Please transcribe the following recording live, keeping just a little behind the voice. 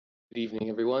Good evening,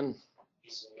 everyone.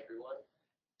 This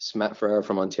is Matt Ferrer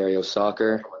from Ontario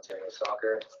Soccer.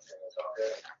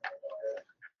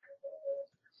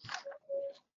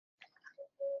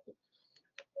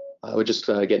 We're just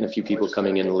getting a few people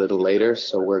coming in a little later,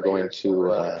 so we're going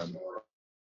to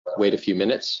wait a few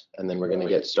minutes, and then we're going to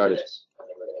get started.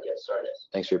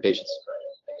 Thanks for your patience.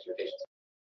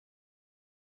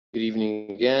 Good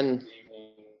evening again.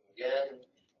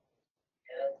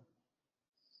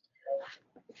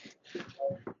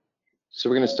 So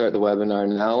we're going to start the webinar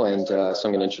now, and so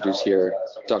I'm going to introduce here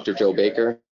Dr. Joe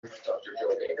Baker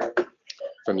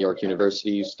from York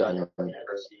University, who's done a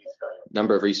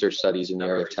number of research studies in the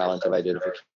area of talent of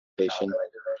identification.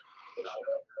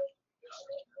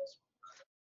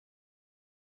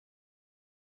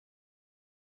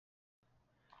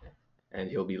 And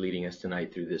he'll be leading us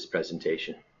tonight through this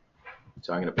presentation.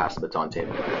 So I'm going to pass the baton to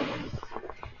him.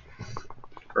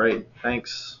 Great,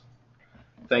 thanks,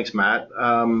 Matt.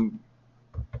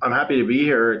 I'm happy to be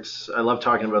here. I love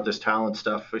talking about this talent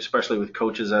stuff, especially with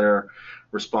coaches that are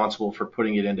responsible for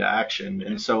putting it into action.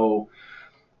 And so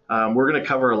we're going to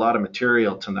cover a lot of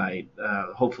material tonight.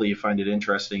 Hopefully you find it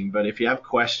interesting. But if you have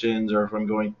questions or if I'm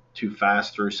going too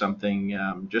fast through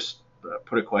something, just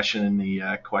put a question in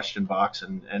the question box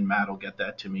and Matt will get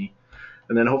that to me.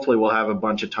 And then hopefully we'll have a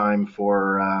bunch of time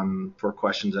for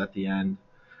questions at the end.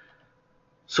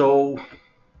 So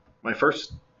my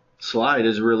first slide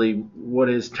is really what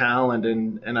is talent,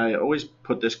 and I always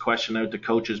put this question out to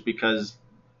coaches because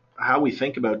how we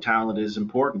think about talent is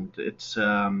important. It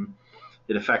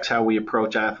affects how we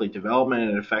approach athlete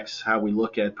development. It affects how we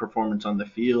look at performance on the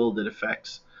field. It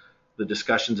affects the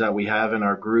discussions that we have in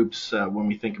our groups when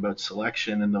we think about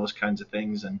selection and those kinds of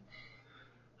things. And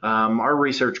our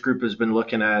research group has been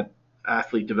looking at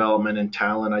athlete development and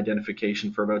talent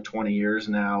identification for about 20 years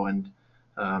now, and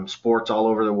sports all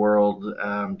over the world,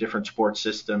 different sports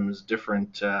systems,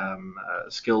 different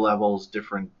skill levels,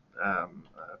 different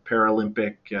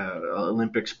Paralympic,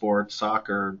 Olympic sports,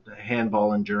 soccer,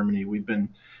 handball in Germany. We've been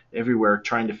everywhere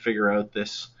trying to figure out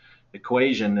this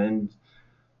equation.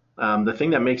 And the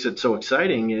thing that makes it so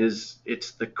exciting is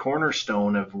it's the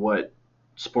cornerstone of what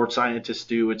sports scientists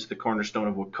do. It's the cornerstone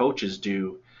of what coaches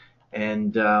do.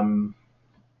 And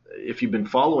if you've been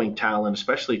following talent,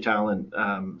 especially talent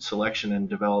selection and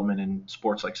development in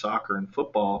sports like soccer and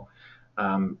football,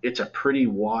 it's a pretty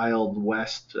Wild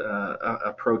West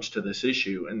approach to this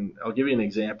issue. And I'll give you an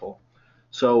example.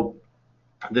 So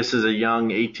this is a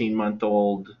young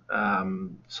 18-month-old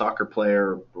soccer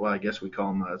player. Well, I guess we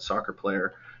call him a soccer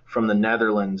player from the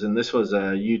Netherlands. And this was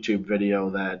a YouTube video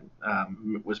that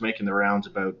was making the rounds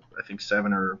about, I think, 6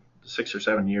 or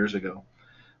 7 years ago.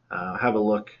 Have a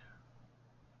look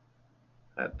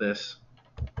at this.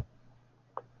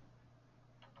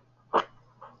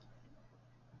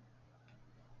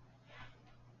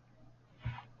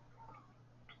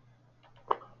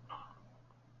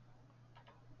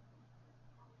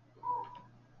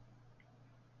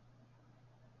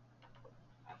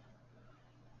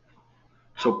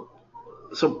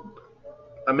 So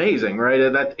amazing,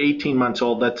 right? That 18 months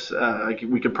old, that's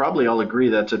we could probably all agree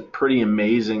that's a pretty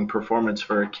amazing performance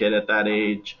for a kid at that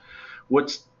age.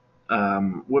 What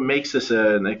makes this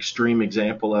an extreme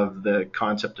example of the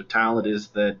concept of talent is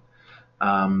that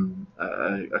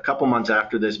a couple months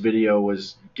after this video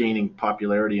was gaining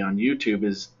popularity on YouTube,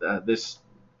 this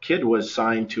kid was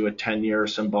signed to a 10-year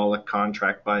symbolic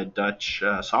contract by a Dutch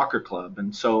soccer club.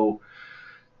 And so,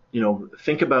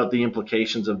 think about the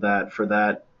implications of that for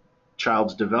that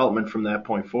child's development from that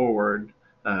point forward.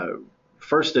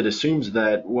 First, it assumes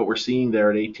that what we're seeing there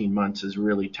at 18 months is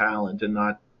really talent and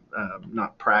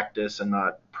not practice and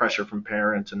not pressure from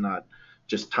parents and not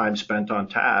just time spent on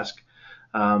task.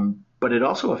 But it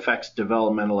also affects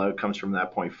developmental outcomes from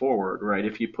that point forward, right?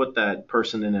 If you put that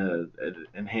person in an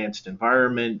enhanced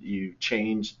environment, you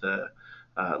change the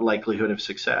likelihood of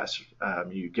success.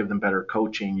 You give them better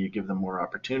coaching, you give them more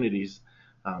opportunities.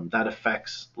 That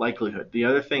affects likelihood. The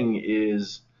other thing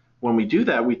is when we do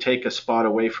that, we take a spot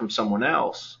away from someone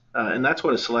else. And that's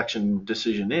what a selection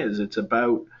decision is. It's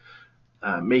about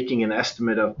making an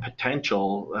estimate of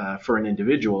potential for an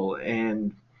individual.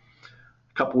 And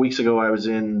a couple weeks ago, I was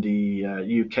in the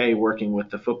UK working with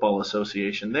the Football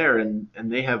Association there, and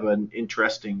they have an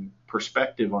interesting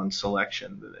perspective on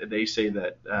selection. They say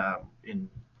that in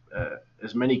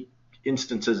as many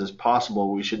instances as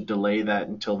possible, we should delay that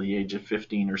until the age of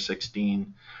 15 or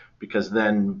 16, because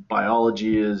then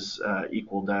biology is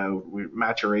equaled out,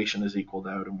 maturation is equaled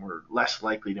out, and we're less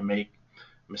likely to make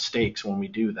mistakes when we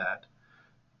do that.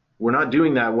 We're not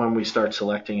doing that when we start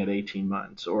selecting at 18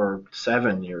 months or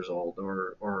 7 years old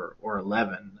or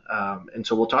 11. And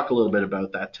so we'll talk a little bit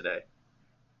about that today.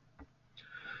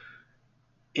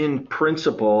 In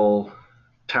principle,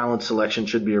 talent selection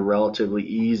should be a relatively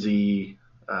easy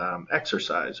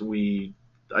exercise. We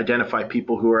identify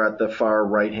people who are at the far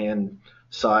right-hand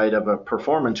side of a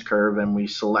performance curve, and we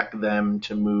select them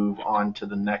to move on to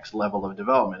the next level of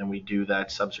development. And we do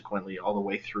that subsequently all the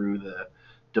way through the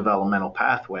developmental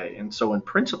pathway. And so in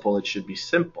principle, it should be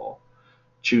simple.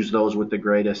 Choose those with the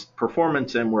greatest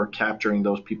performance, and we're capturing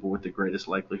those people with the greatest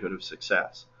likelihood of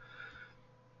success.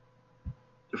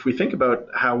 If we think about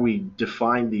how we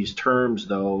define these terms,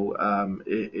 though,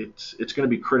 it's going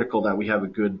to be critical that we have a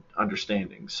good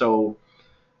understanding. So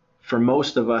for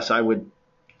most of us, I would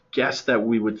guess that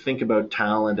we would think about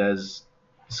talent as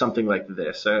something like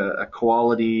this, a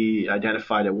quality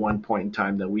identified at one point in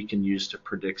time that we can use to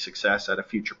predict success at a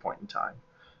future point in time.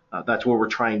 That's what we're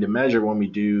trying to measure when we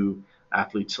do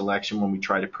athlete selection, when we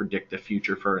try to predict the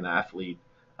future for an athlete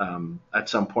at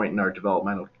some point in our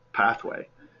developmental pathway.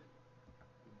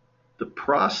 The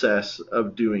process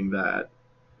of doing that,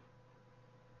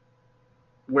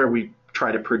 where we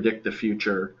try to predict the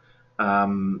future,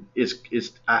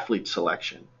 is athlete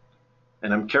selection.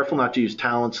 And I'm careful not to use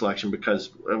talent selection because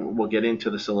we'll get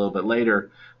into this a little bit later,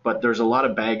 but there's a lot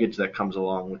of baggage that comes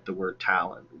along with the word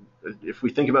talent. If we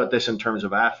think about this in terms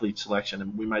of athlete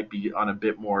selection, we might be on a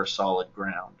bit more solid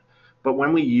ground. But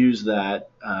when we use that,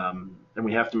 and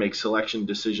we have to make selection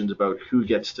decisions about who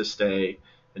gets to stay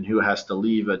and who has to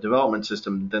leave a development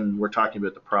system, then we're talking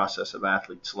about the process of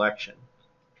athlete selection.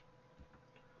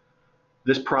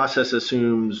 This process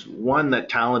assumes, one, that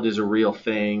talent is a real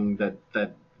thing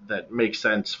that makes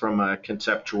sense from a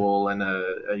conceptual and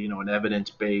an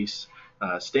evidence-based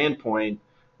standpoint,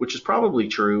 which is probably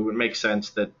true. It makes sense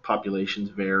that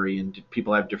populations vary and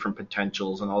people have different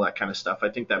potentials and all that kind of stuff. I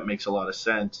think that makes a lot of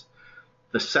sense.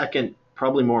 The second,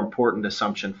 probably more important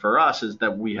assumption for us is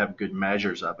that we have good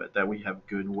measures of it, that we have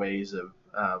good ways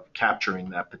of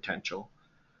capturing that potential.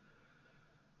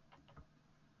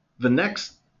 The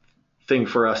next thing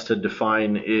for us to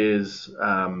define is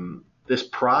this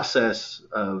process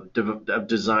of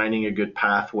designing a good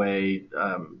pathway,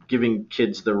 giving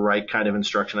kids the right kind of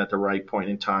instruction at the right point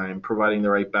in time, providing the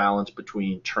right balance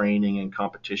between training and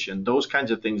competition. Those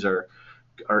kinds of things are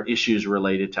issues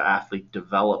related to athlete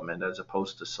development as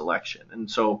opposed to selection. And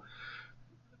so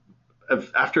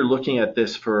after looking at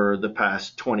this for the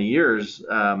past 20 years,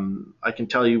 I can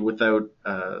tell you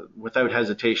without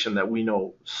hesitation that we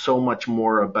know so much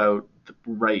more about the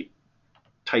right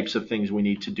types of things we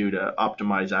need to do to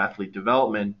optimize athlete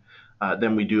development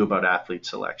than we do about athlete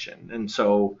selection. And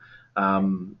so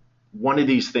one of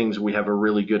these things we have a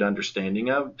really good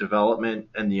understanding of, development,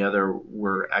 and the other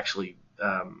we're actually,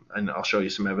 and I'll show you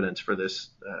some evidence for this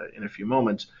in a few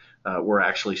moments, we're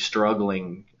actually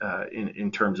struggling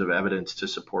in terms of evidence to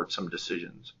support some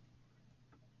decisions.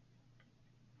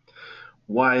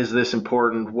 Why is this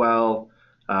important? Well,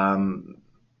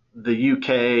 the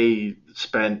UK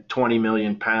spent 20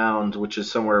 million pounds, which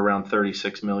is somewhere around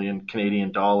 36 million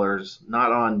Canadian dollars,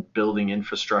 not on building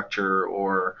infrastructure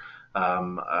or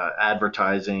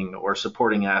advertising or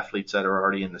supporting athletes that are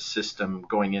already in the system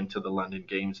going into the London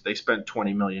Games. They spent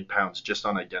 20 million pounds just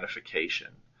on identification.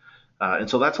 And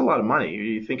so that's a lot of money.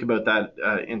 You think about that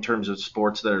in terms of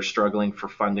sports that are struggling for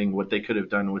funding, what they could have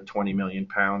done with 20 million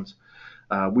pounds.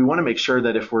 We want to make sure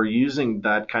that if we're using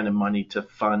that kind of money to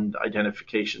fund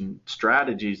identification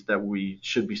strategies, that we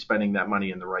should be spending that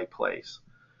money in the right place.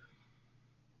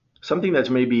 Something that's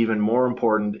maybe even more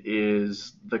important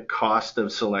is the cost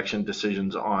of selection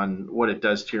decisions on what it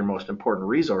does to your most important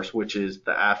resource, which is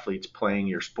the athletes playing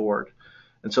your sport.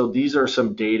 And so these are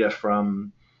some data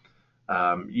from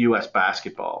U.S.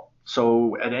 basketball.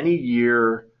 So at any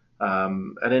year,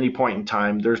 at any point in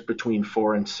time, there's between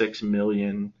 4 and 6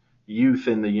 million youth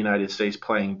in the United States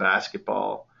playing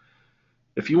basketball.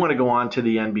 If you want to go on to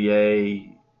the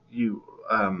NBA, you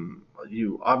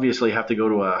obviously have to go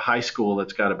to a high school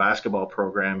that's got a basketball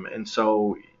program. And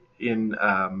so in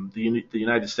the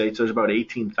United States, there's about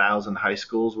 18,000 high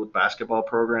schools with basketball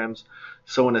programs.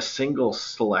 So in a single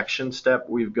selection step,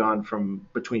 we've gone from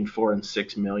between 4 and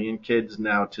 6 million kids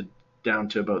now down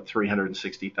to about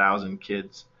 360,000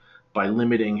 kids by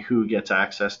limiting who gets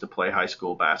access to play high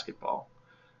school basketball.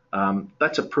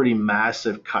 That's a pretty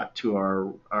massive cut to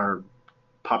our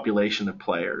population of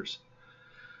players.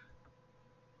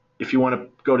 If you want to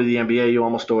go to the NBA, you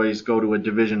almost always go to a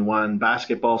Division I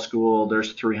basketball school.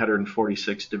 There's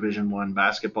 346 Division I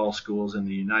basketball schools in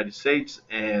the United States,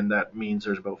 and that means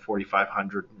there's about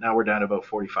 4,500. Now we're down to about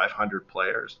 4,500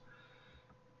 players.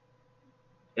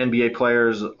 NBA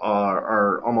players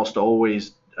are almost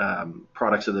always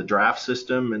products of the draft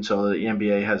system, and so the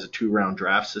NBA has a 2-round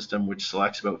draft system which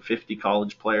selects about 50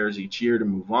 college players each year to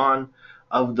move on.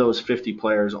 Of those 50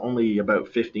 players, only about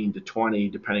 15 to 20,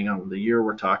 depending on the year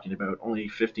we're talking about, only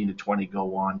 15 to 20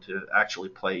 go on to actually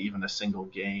play even a single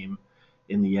game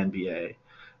in the NBA.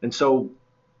 And so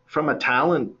from a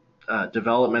talent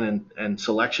development and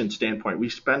selection standpoint, we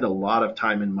spend a lot of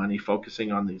time and money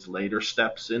focusing on these later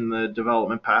steps in the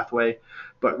development pathway.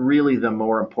 But really, the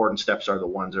more important steps are the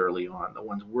ones early on, the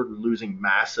ones we're losing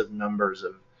massive numbers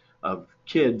of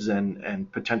kids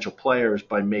and potential players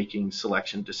by making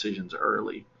selection decisions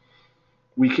early.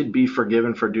 We could be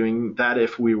forgiven for doing that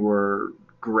if we were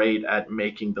great at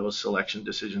making those selection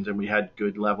decisions and we had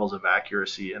good levels of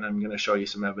accuracy. And I'm going to show you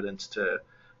some evidence to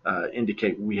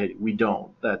indicate we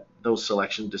don't, that those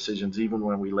selection decisions, even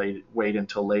when we wait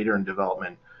until later in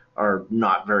development, are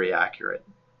not very accurate.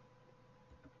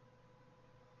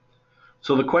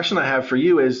 So the question I have for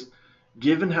you is,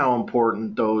 given how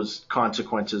important those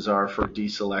consequences are for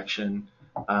deselection,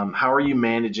 how are you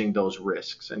managing those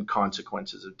risks and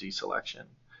consequences of deselection?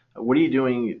 What are you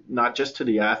doing, not just to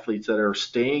the athletes that are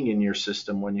staying in your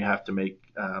system when you have to make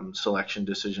selection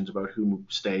decisions about who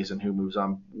stays and who moves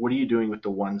on? What are you doing with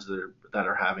the ones that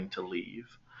are having to leave?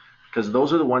 Because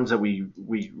those are the ones that we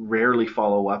rarely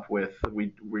follow up with.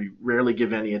 We rarely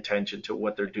give any attention to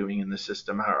what they're doing in the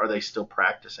system. Are they still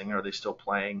practicing? Are they still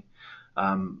playing?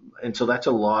 And so that's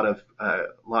a lot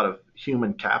of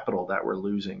human capital that we're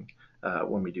losing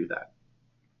when we do that.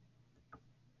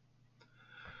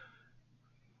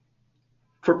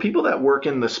 For people that work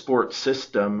in the sports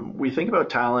system, we think about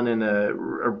talent in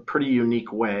a pretty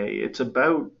unique way. It's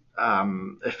about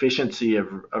efficiency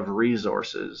of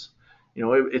resources. You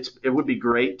know, it would be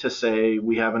great to say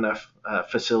we have enough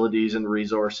facilities and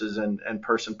resources and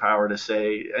person power to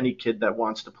say any kid that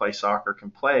wants to play soccer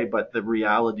can play, but the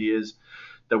reality is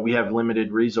that we have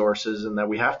limited resources and that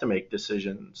we have to make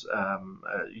decisions.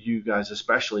 You guys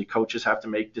especially, coaches have to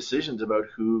make decisions about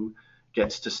who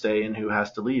gets to stay and who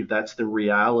has to leave. That's the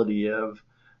reality of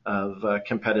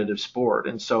competitive sport.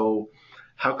 And so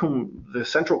how can the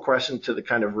central question to the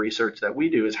kind of research that we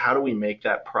do is how do we make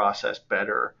that process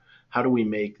better? How do we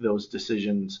make those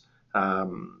decisions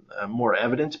more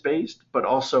evidence-based, but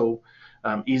also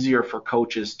easier for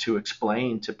coaches to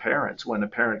explain to parents? When a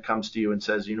parent comes to you and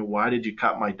says, you know, why did you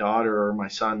cut my daughter or my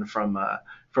son from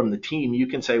the team? You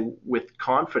can say with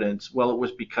confidence, well, it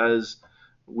was because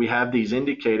we have these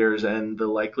indicators and the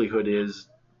likelihood is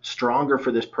stronger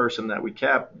for this person that we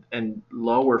kept and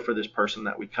lower for this person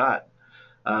that we cut.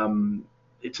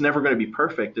 It's never going to be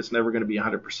perfect. It's never going to be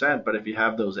 100%. But if you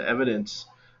have those evidence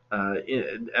and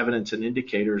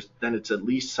indicators, then it's at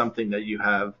least something that you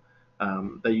have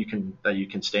that you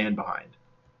can stand behind.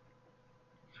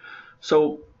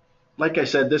 So, like I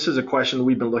said, this is a question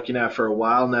we've been looking at for a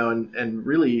while now, and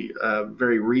really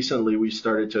very recently we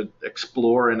started to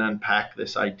explore and unpack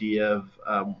this idea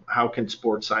of how can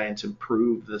sports science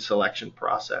improve the selection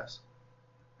process.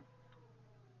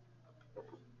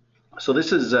 So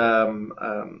this is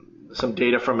some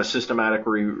data from a systematic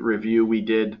review we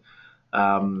did.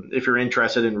 If you're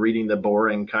interested in reading the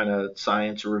boring kind of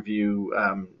science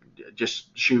review,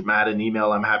 just shoot Matt an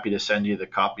email. I'm happy to send you the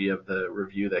copy of the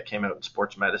review that came out in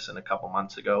Sports Medicine a couple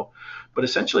months ago. But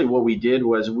essentially what we did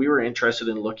was we were interested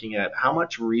in looking at how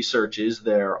much research is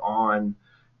there on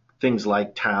things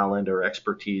like talent or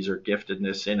expertise or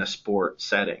giftedness in a sport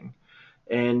setting.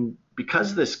 And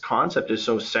because this concept is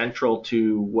so central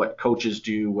to what coaches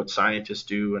do, what scientists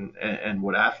do, and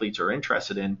what athletes are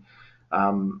interested in,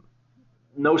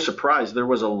 no surprise, there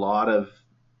was a lot of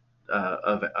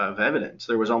evidence.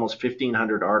 There was almost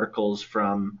 1,500 articles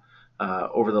from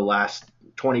over the last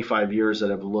 25 years that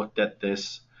have looked at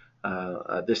this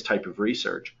type of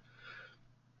research.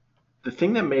 The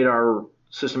thing that made our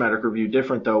systematic review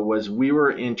different, though, was we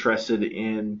were interested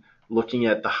in looking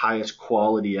at the highest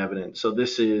quality evidence. So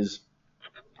this is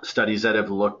studies that have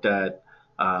looked at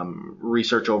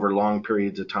research over long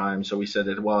periods of time. So we said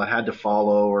that, well, it had to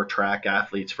follow or track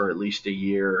athletes for at least a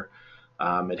year.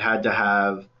 It had to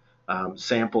have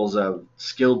samples of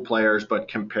skilled players, but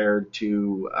compared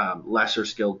to lesser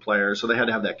skilled players. So they had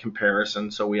to have that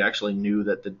comparison. So we actually knew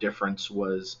that the difference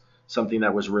was something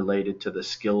that was related to the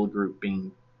skilled group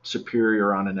being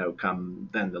superior on an outcome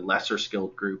than the lesser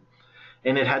skilled group.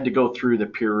 And it had to go through the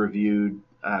peer-reviewed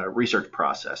research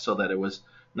process so that it was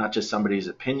not just somebody's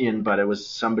opinion, but it was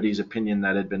somebody's opinion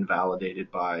that had been validated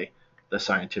by the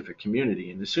scientific community.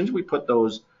 And as soon as we put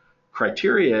those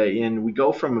criteria in, we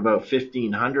go from about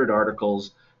 1,500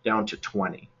 articles down to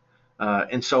 20.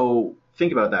 And so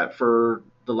think about that. For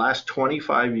the last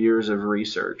 25 years of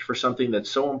research for something that's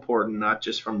so important, not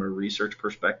just from a research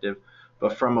perspective,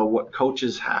 but from what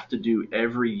coaches have to do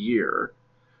every year.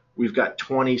 We've got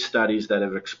 20 studies that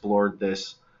have explored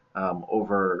this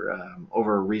over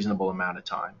a reasonable amount of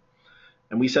time.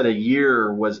 And we said a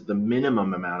year was the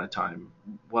minimum amount of time.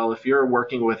 Well, if you're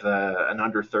working with an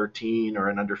under 13 or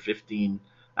an under 15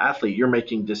 athlete, you're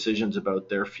making decisions about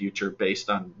their future based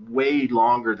on way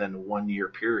longer than a 1 year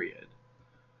period.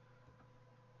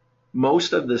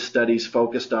 Most of the studies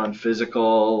focused on physical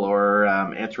or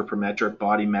anthropometric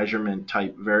body measurement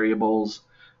type variables,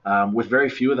 with very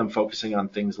few of them focusing on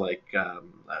things like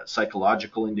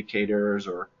psychological indicators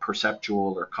or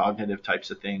perceptual or cognitive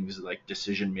types of things like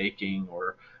decision making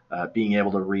or being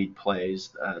able to read plays,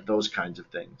 those kinds of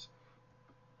things.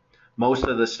 Most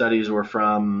of the studies were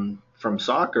from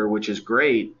soccer, which is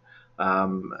great.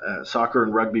 Soccer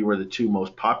and rugby were the two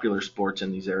most popular sports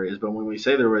in these areas, but when we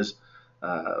say there was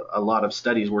a lot of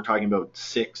studies, we're talking about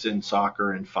 6 in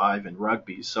soccer and 5 in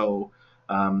rugby. So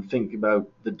think about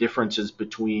the differences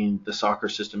between the soccer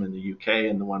system in the UK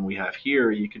and the one we have here.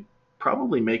 You could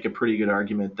probably make a pretty good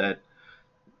argument that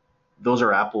those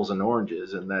are apples and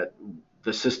oranges, and that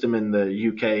the system in the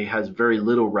UK has very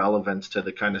little relevance to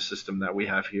the kind of system that we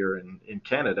have here in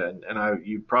Canada. And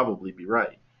you'd probably be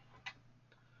right.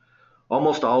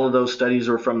 Almost all of those studies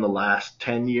are from the last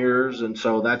 10 years, and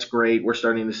so that's great. We're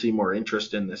starting to see more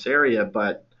interest in this area,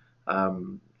 but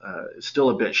it's still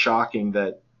a bit shocking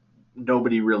that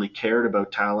nobody really cared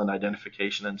about talent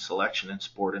identification and selection in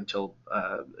sport until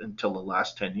the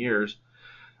last 10 years.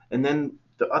 And then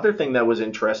the other thing that was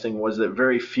interesting was that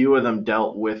very few of them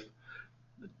dealt with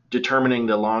determining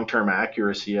the long-term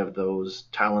accuracy of those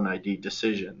talent ID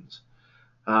decisions.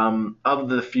 Of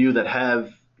the few that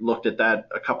have looked at that,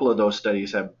 a couple of those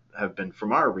studies have been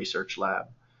from our research lab.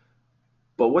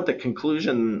 But what the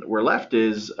conclusion we're left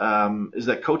is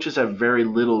that coaches have very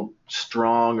little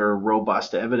strong or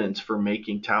robust evidence for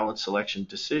making talent selection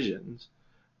decisions,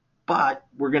 but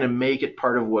we're going to make it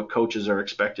part of what coaches are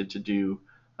expected to do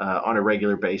on a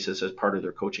regular basis as part of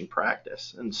their coaching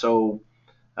practice. And so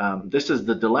this is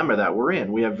the dilemma that we're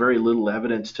in. We have very little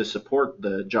evidence to support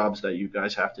the jobs that you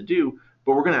guys have to do,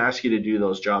 but we're going to ask you to do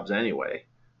those jobs anyway.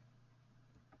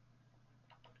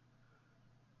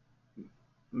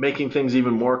 Making things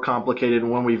even more complicated,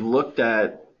 when we've looked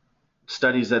at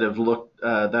studies that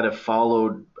have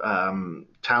followed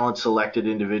talent selected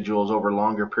individuals over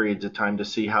longer periods of time to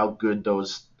see how good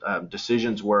those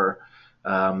decisions were,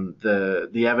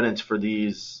 the evidence for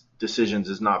these decisions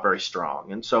is not very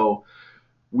strong. And so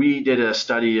we did a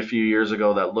study a few years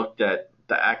ago that looked at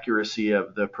the accuracy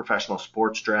of the professional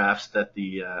sports drafts that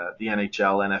the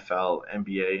NHL, NFL,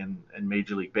 NBA, and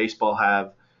Major League Baseball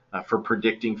have for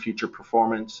predicting future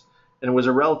performance. And it was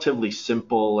a relatively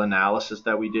simple analysis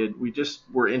that we did. We just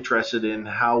were interested in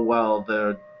how well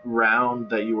the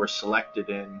round that you were selected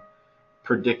in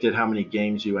predicted how many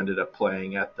games you ended up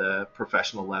playing at the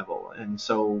professional level. And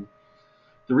so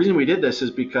the reason we did this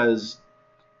is because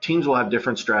teams will have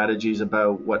different strategies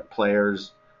about what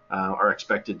players are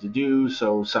expected to do.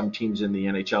 So some teams in the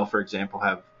NHL, for example,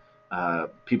 have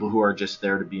people who are just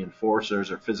there to be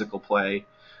enforcers or physical play.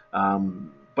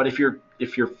 But if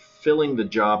you're filling the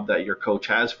job that your coach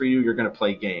has for you, you're going to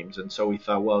play games. And so we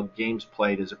thought, well, games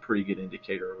played is a pretty good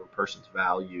indicator of a person's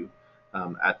value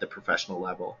at the professional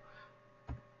level.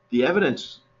 The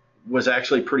evidence was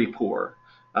actually pretty poor.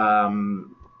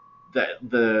 That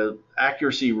the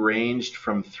accuracy ranged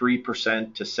from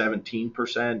 3% to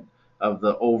 17% of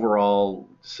the overall.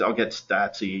 So I'll get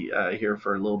statsy here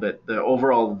for a little bit. The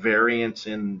overall variance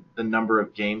in the number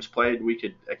of games played, we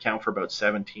could account for about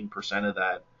 17% of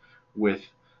that with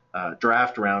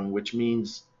draft round, which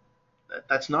means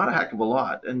that's not a heck of a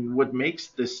lot. And what makes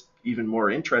this even more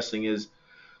interesting is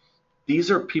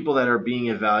these are people that are being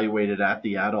evaluated at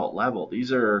the adult level.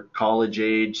 These are college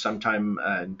age. Sometime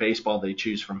in baseball they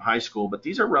choose from high school, but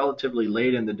these are relatively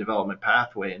late in the development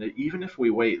pathway. And even if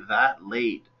we wait that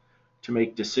late to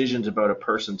make decisions about a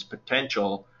person's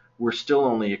potential, we're still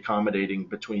only accommodating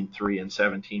between 3 and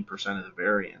 17% of the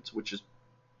variance, which is,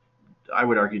 I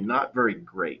would argue, not very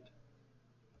great.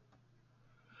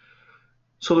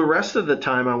 So the rest of the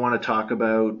time I want to talk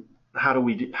about how do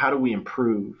we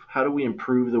improve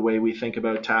the way we think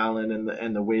about talent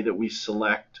and the way that we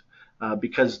select,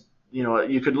 because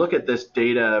you could look at this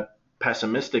data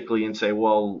pessimistically and say,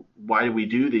 well, why do we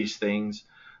do these things?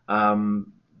 The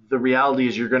reality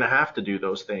is you're going to have to do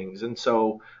those things. And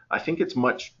so I think it's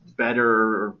much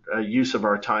better use of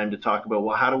our time to talk about,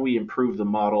 well, how do we improve the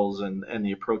models and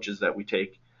the approaches that we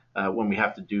take when we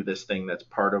have to do this thing that's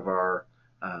part of our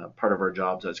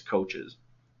jobs as coaches.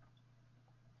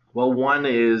 Well, one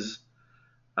is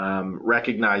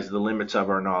recognize the limits of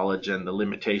our knowledge and the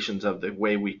limitations of the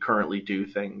way we currently do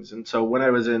things. And so when I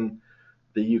was in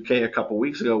the UK a couple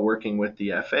weeks ago working with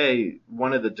the FA,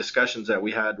 one of the discussions that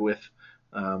we had with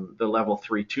the level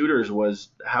 3 tutors was,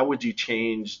 how would you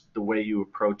change the way you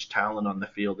approach talent on the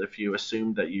field if you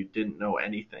assumed that you didn't know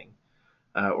anything,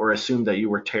 or assumed that you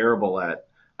were terrible at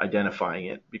identifying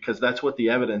it? Because that's what the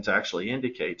evidence actually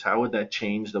indicates. How would that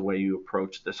change the way you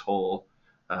approach this whole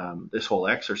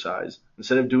exercise?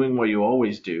 Instead of doing what you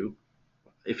always do,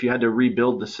 if you had to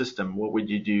rebuild the system, what would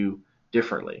you do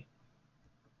differently?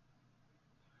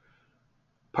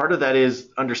 Part of that is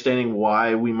understanding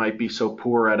why we might be so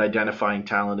poor at identifying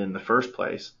talent in the first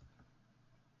place.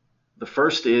 The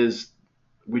first is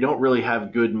we don't really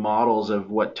have good models of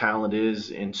what talent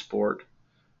is in sport.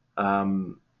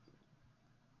 Um,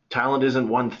 Talent isn't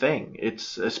one thing.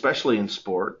 It's especially in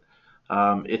sport.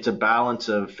 It's a balance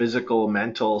of physical,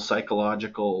 mental,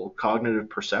 psychological, cognitive,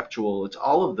 perceptual. It's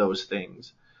all of those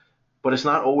things, but it's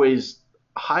not always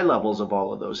high levels of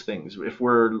all of those things.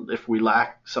 If we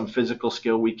lack some physical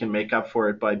skill, we can make up for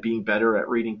it by being better at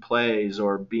reading plays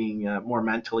or being more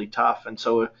mentally tough. And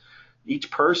so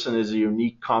each person is a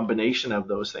unique combination of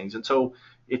those things. And so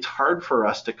it's hard for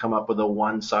us to come up with a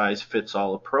one size fits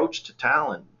all approach to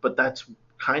talent, but that's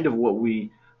kind of what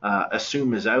we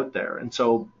assume is out there. And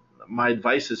so my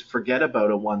advice is forget about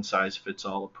a one size fits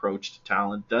all approach to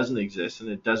talent. It doesn't exist, and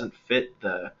it doesn't fit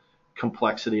the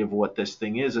complexity of what this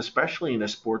thing is, especially in a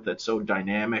sport that's so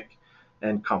dynamic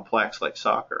and complex like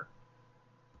soccer.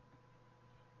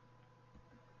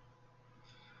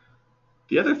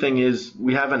 The other thing is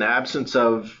we have an absence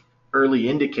of early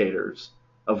indicators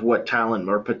of what talent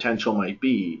or potential might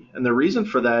be. And the reason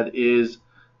for that is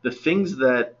the things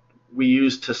that we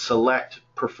use to select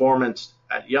performance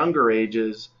at younger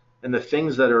ages and the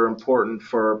things that are important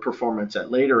for performance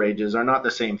at later ages are not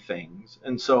the same things.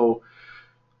 And so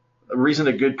the reason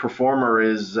a good performer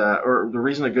is, or the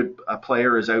reason a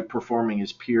player is outperforming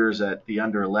his peers at the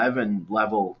under 11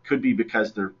 level could be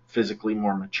because they're physically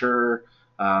more mature,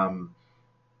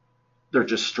 they're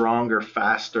just stronger,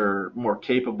 faster, more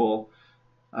capable,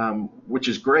 which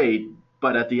is great.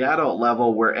 But at the adult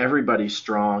level, where everybody's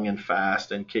strong and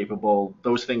fast and capable,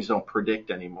 those things don't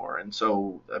predict anymore. And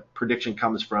so prediction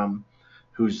comes from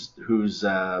who's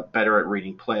better at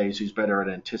reading plays, who's better at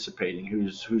anticipating,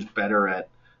 who's better at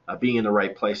being in the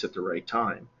right place at the right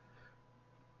time.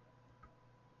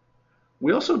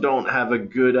 We also don't have a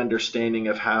good understanding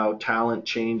of how talent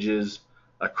changes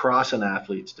across an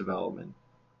athlete's development.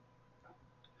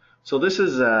 So this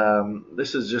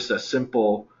is just a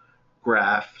simple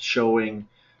graph showing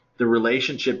the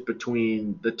relationship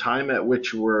between the time at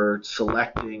which we're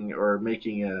selecting or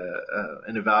making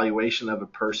an evaluation of a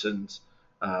person's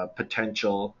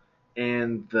potential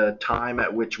and the time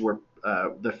at which we're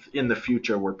in the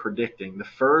future we're predicting. The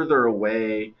further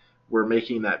away we're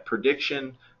making that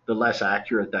prediction, the less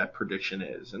accurate that prediction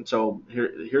is. And so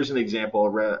here's an example,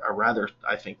 a rather,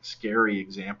 I think, scary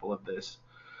example of this.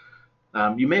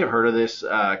 You may have heard of this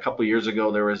a couple of years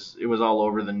ago. It was all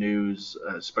over the news,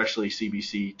 especially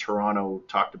CBC Toronto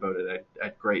talked about it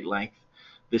at great length.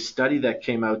 This study that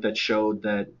came out that showed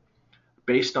that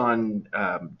based on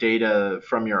data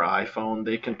from your iPhone,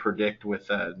 they can predict with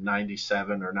a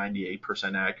 97 or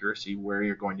 98% accuracy where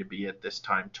you're going to be at this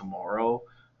time tomorrow.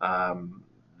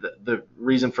 The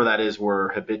reason for that is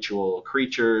we're habitual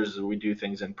creatures. We do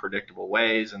things in predictable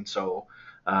ways. And so,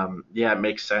 it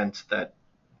makes sense that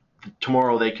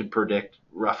tomorrow they could predict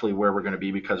roughly where we're going to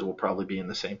be because we'll probably be in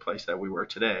the same place that we were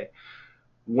today.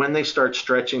 When they start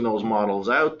stretching those models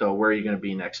out, though, where are you going to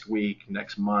be next week,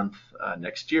 next month,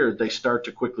 next year, they start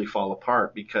to quickly fall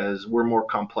apart because we're more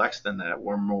complex than that.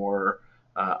 We're more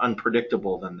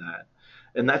unpredictable than that.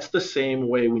 And that's the same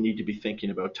way we need to be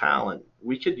thinking about talent.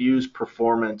 We could use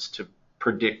performance to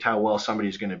predict how well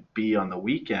somebody's going to be on the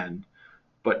weekend,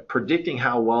 but predicting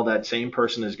how well that same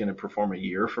person is going to perform a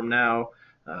year from now,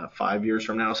 5 years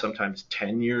from now, sometimes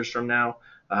 10 years from now,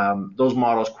 those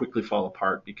models quickly fall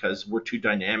apart because we're too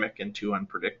dynamic and too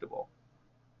unpredictable.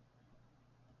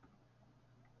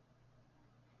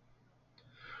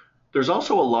 There's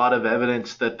also a lot of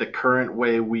evidence that the current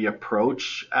way we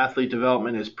approach athlete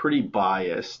development is pretty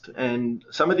biased. And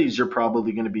some of these you're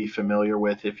probably going to be familiar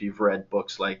with if you've read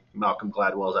books like Malcolm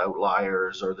Gladwell's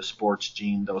Outliers or The Sports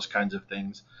Gene, those kinds of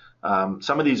things.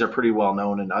 Some of these are pretty well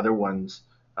known, and other ones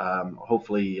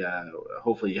hopefully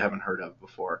you haven't heard of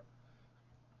before.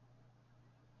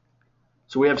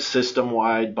 So we have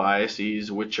system-wide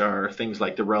biases, which are things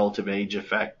like the relative age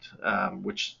effect,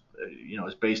 which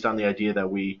is based on the idea that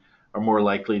we are more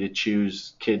likely to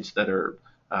choose kids that are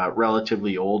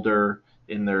relatively older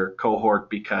in their cohort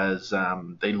because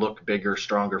they look bigger,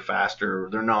 stronger, faster.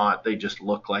 They're not. They just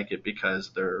look like it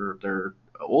because they're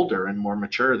older and more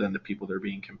mature than the people they're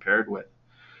being compared with.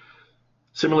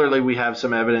 Similarly, we have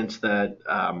some evidence that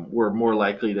we're more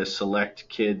likely to select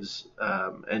kids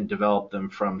and develop them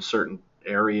from certain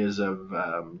areas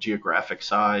of geographic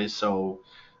size. So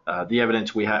the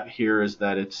evidence we have here is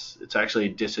that it's actually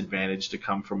a disadvantage to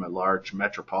come from a large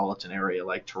metropolitan area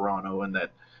like Toronto, and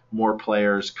that more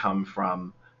players come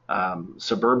from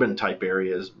suburban type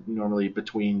areas, normally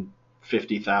between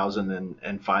 50,000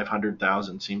 and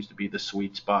 500,000 seems to be the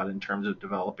sweet spot in terms of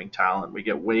developing talent. We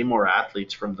get way more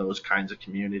athletes from those kinds of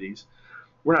communities.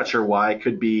 We're not sure why. It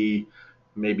could be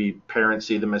maybe parents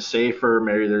see them as safer,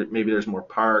 maybe there's more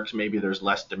parks, maybe there's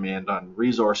less demand on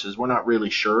resources. We're not really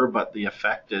sure, but the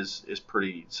effect is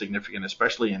pretty significant,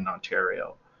 especially in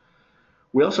Ontario.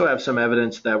 We also have some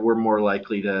evidence that we're more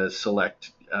likely to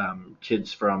select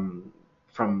kids from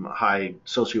high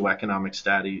socioeconomic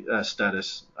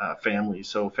status families.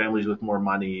 So families with more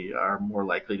money are more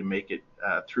likely to make it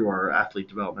through our athlete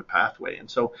development pathway. And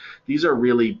so these are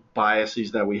really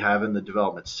biases that we have in the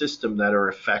development system that are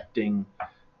affecting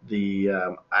the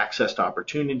access to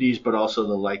opportunities, but also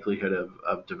the likelihood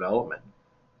of development.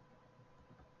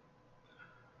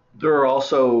 There are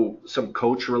also some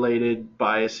coach-related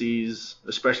biases,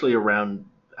 especially around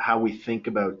how we think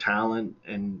about talent.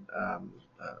 And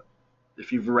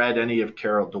if you've read any of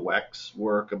Carol Dweck's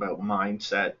work about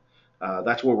mindset,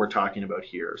 that's what we're talking about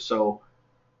here. So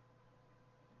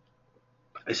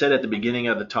I said at the beginning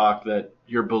of the talk that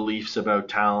your beliefs about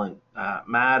talent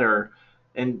matter.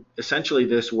 And essentially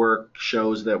this work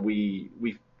shows that we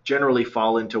generally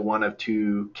fall into one of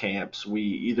two camps. We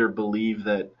either believe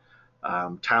that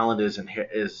talent is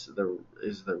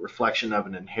the reflection of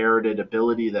an inherited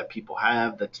ability that people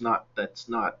have that's not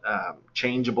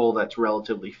changeable, that's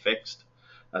relatively fixed.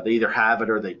 They either have it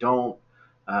or they don't.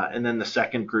 And then the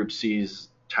second group sees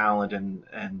talent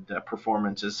and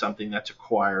performance as something that's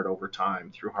acquired over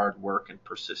time through hard work and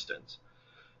persistence.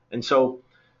 And so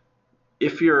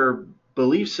if your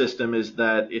belief system is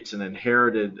that it's an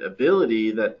inherited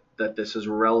ability, that this is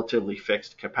a relatively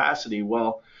fixed capacity,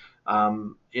 well,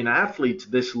 in athletes,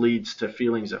 this leads to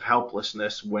feelings of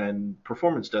helplessness when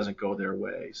performance doesn't go their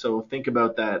way. So think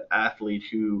about that athlete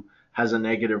who has a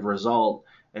negative result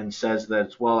and says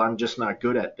that, well, I'm just not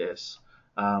good at this.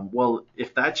 Well,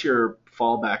 if that's your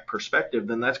fallback perspective,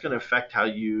 then that's going to affect how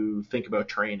you think about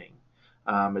training.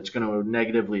 It's going to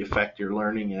negatively affect your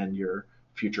learning and your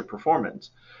future performance.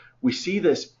 We see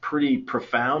this pretty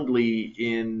profoundly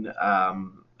in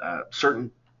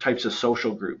certain types of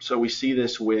social groups. So we see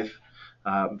this with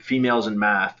females in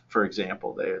math, for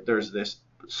example. There's this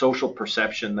social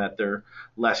perception that they're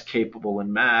less capable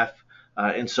in math,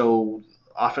 and so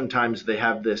oftentimes they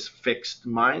have this fixed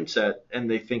mindset and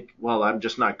they think, well, I'm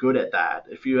just not good at that.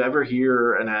 If you ever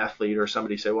hear an athlete or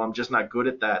somebody say, well, I'm just not good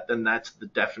at that, then that's the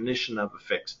definition of a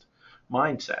fixed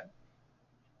mindset.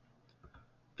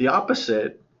 The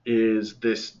opposite is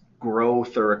this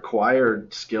growth or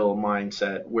acquired skill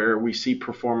mindset, where we see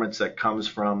performance that comes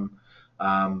from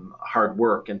hard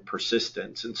work and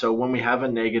persistence. And so when we have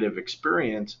a negative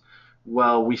experience,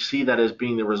 well, we see that as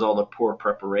being the result of poor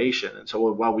preparation. And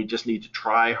so, well, we just need to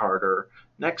try harder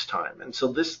next time. And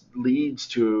so this leads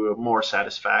to more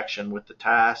satisfaction with the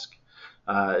task.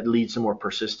 It leads to more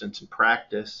persistence and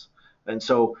practice. And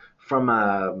so from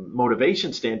a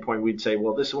motivation standpoint, we'd say,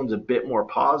 well, this one's a bit more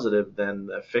positive than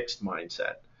the fixed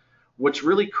mindset. What's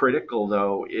really critical,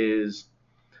 though, is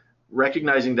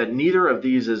recognizing that neither of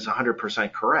these is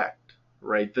 100% correct.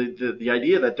 Right, the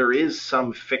idea that there is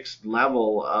some fixed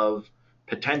level of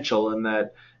potential and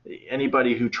that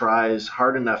anybody who tries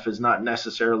hard enough is not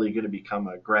necessarily going to become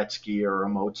a Gretzky or a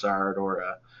Mozart or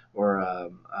a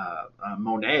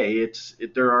Monet.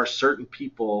 There are certain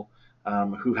people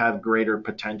who have greater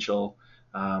potential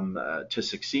to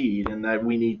succeed, and that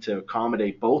we need to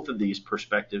accommodate both of these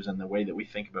perspectives in the way that we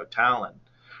think about talent.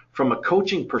 From a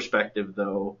coaching perspective,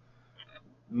 though,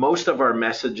 most of our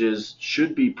messages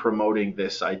should be promoting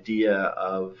this idea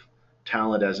of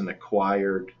talent as an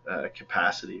acquired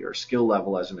capacity, or skill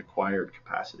level as an acquired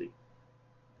capacity.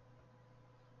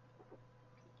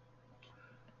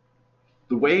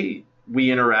 The way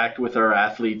we interact with our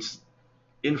athletes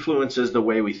influences the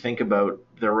way we think about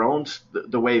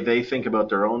the way they think about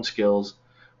their own skills,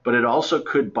 but it also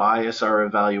could bias our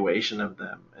evaluation of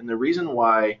them. And the reason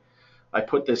why I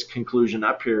put this conclusion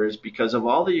up here is because of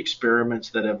all the experiments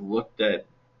that have looked at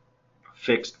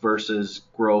fixed versus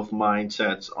growth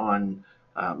mindsets on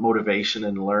motivation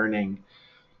and learning.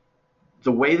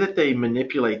 the way that they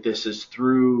manipulate this is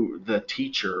through the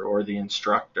teacher or the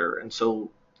instructor. And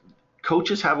so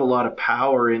coaches have a lot of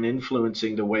power in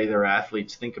influencing the way their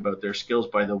athletes think about their skills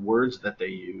by the words that they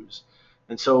use.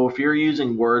 And so if you're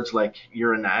using words like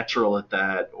 "you're a natural at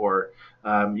that," or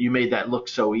 "you made that look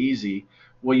so easy,"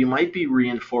 well, you might be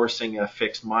reinforcing a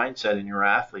fixed mindset in your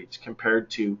athletes compared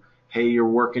to, "Hey, you're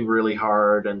working really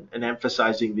hard," and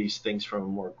emphasizing these things from a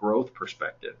more growth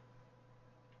perspective.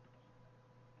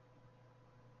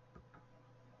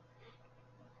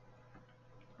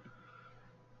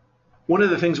 One of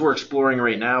the things we're exploring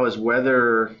right now is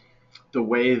whether the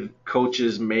way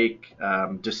coaches make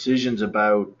decisions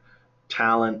about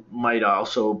talent might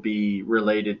also be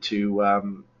related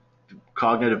to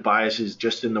cognitive biases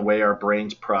just in the way our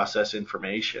brains process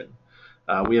information.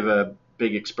 We have a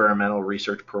big experimental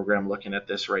research program looking at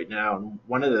this right now. And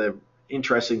one of the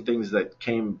interesting things that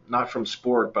came not from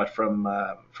sport but from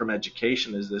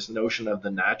education is this notion of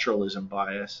the naturalism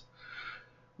bias,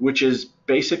 which is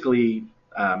basically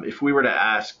if we were to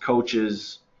ask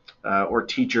coaches or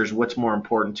teachers, what's more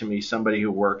important to me, somebody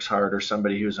who works hard or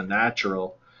somebody who's a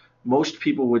natural, most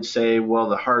people would say, well,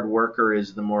 the hard worker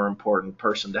is the more important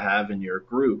person to have in your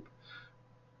group.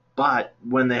 But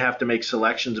when they have to make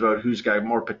selections about who's got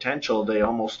more potential, they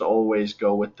almost always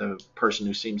go with the person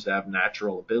who seems to have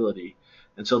natural ability.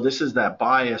 And so this is that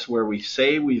bias where we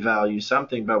say we value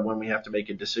something, but when we have to make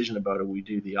a decision about it, we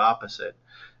do the opposite.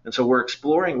 And so we're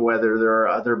exploring whether there are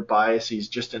other biases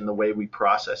just in the way we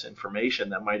process information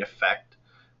that might affect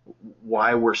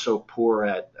why we're so poor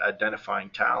at identifying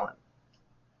talent.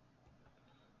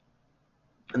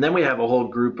 And then we have a whole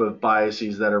group of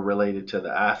biases that are related to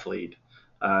the athlete.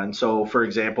 And so, for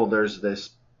example, there's this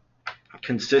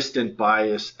consistent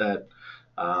bias that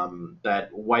that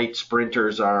white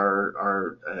sprinters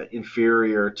are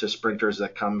inferior to sprinters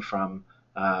that come from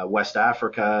West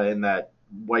Africa, and that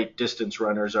white distance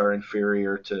runners are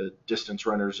inferior to distance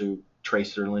runners who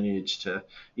trace their lineage to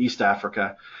East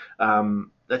Africa.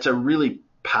 That's a really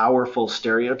powerful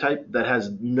stereotype that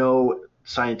has no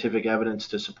scientific evidence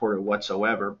to support it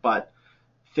whatsoever, but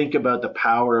think about the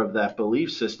power of that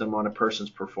belief system on a person's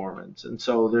performance. And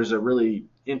so there's a really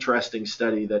interesting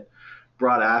study that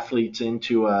brought athletes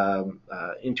into a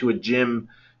gym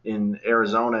in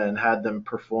Arizona and had them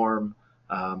perform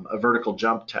a vertical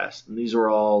jump test. And these were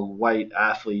all white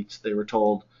athletes. They were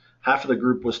told, half of the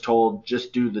group was told,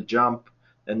 just do the jump,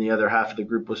 and the other half of the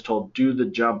group was told, do the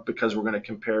jump because we're going to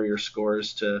compare your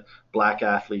scores to black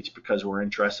athletes because we're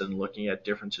interested in looking at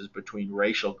differences between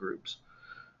racial groups.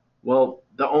 Well,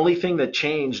 the only thing that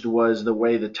changed was the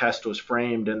way the test was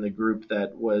framed, and the group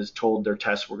that was told their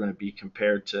tests were going to be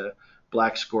compared to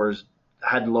black scores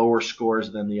had lower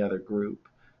scores than the other group.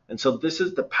 And so this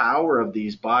is the power of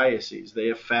these biases. They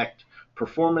affect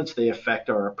performance, they affect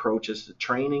our approaches to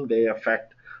training, they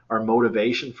affect our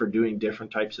motivation for doing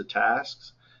different types of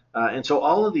tasks. And so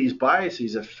all of these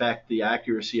biases affect the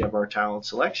accuracy of our talent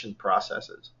selection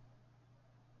processes.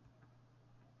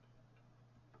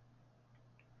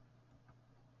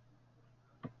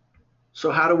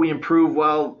 So how do we improve?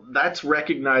 Well, that's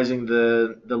recognizing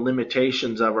the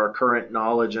limitations of our current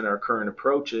knowledge and our current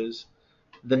approaches.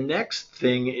 The next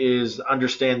thing is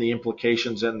understand the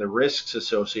implications and the risks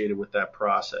associated with that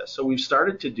process. So we've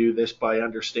started to do this by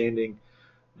understanding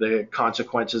the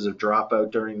consequences of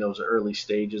dropout during those early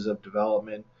stages of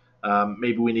development.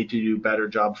 Maybe we need to do a better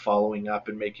job following up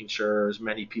and making sure as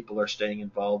many people are staying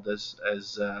involved as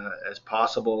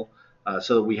possible,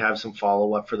 so that we have some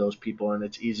follow-up for those people and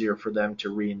it's easier for them to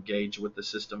re-engage with the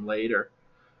system later.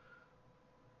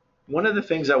 One of the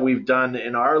things that we've done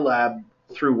in our lab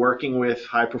through working with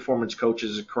high-performance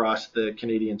coaches across the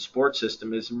Canadian sports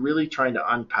system is really trying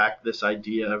to unpack this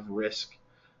idea of risk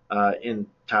in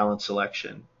talent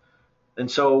selection. And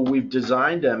so we've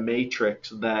designed a matrix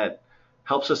that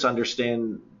helps us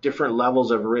understand different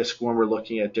levels of risk when we're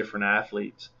looking at different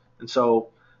athletes. And so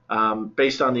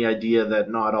based on the idea that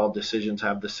not all decisions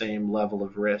have the same level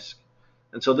of risk.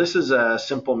 And so this is a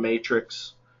simple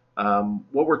matrix.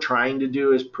 What we're trying to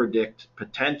do is predict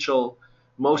potential.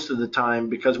 Most of the time,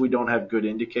 because we don't have good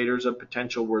indicators of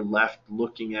potential, we're left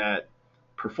looking at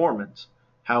performance.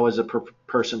 How is a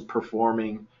person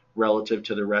performing relative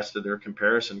to the rest of their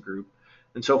comparison group?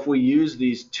 And so if we use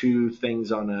these two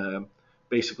things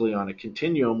basically on a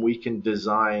continuum, we can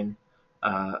design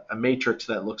a matrix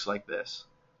that looks like this.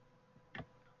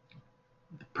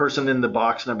 The person in the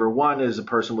box number 1 is a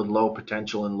person with low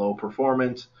potential and low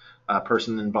performance. A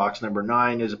person in box number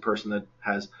 9 is a person that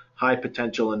has high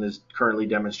potential and is currently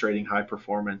demonstrating high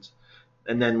performance.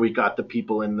 And then we got the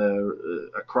people in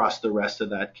across the rest of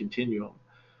that continuum.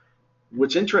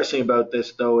 What's interesting about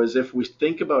this, though, is if we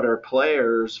think about our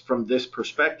players from this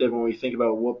perspective, when we think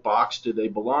about what box do they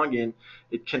belong in,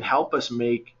 it can help us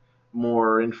make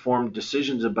more informed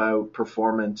decisions about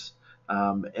performance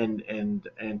and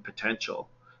potential.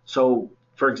 So,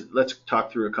 let's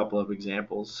talk through a couple of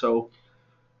examples. So,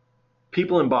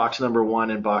 people in box number 1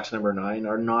 and box number 9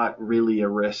 are not really a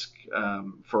risk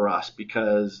for us,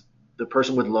 because the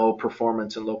person with low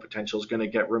performance and low potential is going to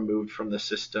get removed from the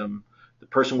system. The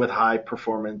person with high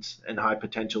performance and high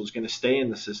potential is going to stay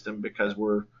in the system, because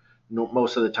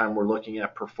most of the time we're looking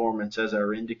at performance as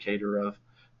our indicator of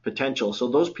potential. So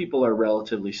those people are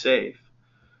relatively safe.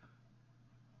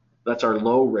 That's our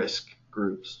low risk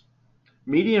groups.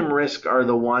 Medium risk are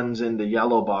the ones in the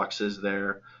yellow boxes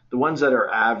there, the ones that are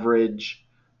average,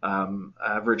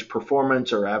 average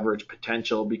performance or average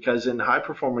potential, because in high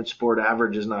performance sport,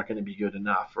 average is not going to be good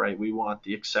enough, right? We want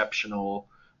the exceptional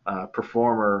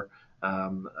performer,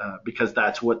 because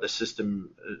that's what the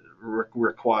system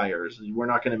requires. We're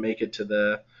not going to make it to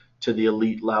the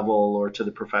elite level or to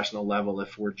the professional level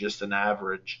if we're just an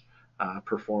average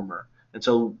performer. And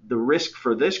so the risk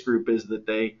for this group is that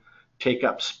they take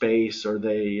up space, or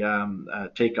they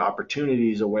take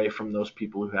opportunities away from those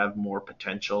people who have more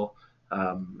potential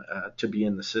to be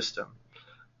in the system.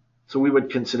 So we would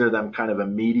consider them kind of a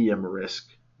medium risk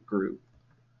group.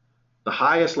 The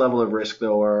highest level of risk,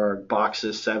 though, are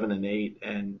boxes 7 and 8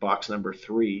 and box number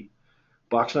 3.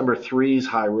 Box number 3 is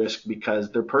high risk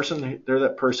because they're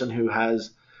that person who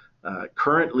has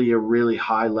currently a really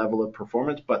high level of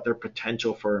performance, but their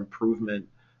potential for improvement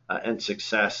and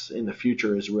success in the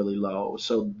future is really low.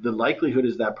 So the likelihood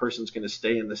is that person's going to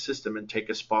stay in the system and take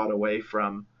a spot away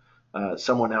from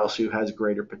someone else who has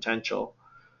greater potential.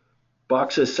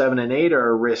 Boxes 7 and 8 are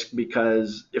a risk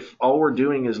because if all we're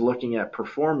doing is looking at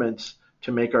performance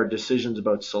to make our decisions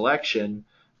about selection,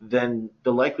 then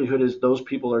the likelihood is those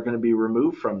people are going to be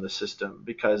removed from the system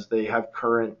because they have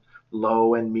current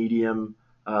low and medium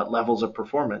levels of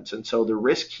performance. And so the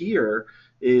risk here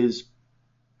is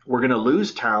we're going to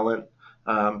lose talent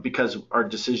because our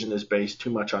decision is based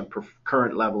too much on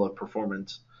current level of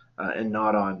performance and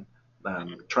not on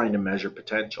trying to measure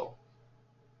potential.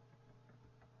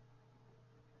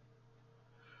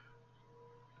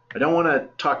 I don't want to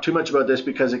talk too much about this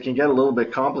because it can get a little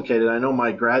bit complicated. I know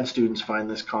my grad students find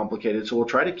this complicated, so we'll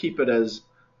try to keep it as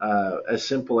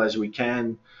simple as we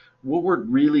can. What we're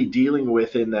really dealing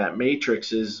with in that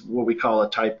matrix is what we call a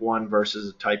type 1 versus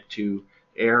a type 2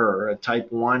 error. A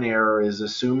type 1 error is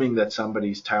assuming that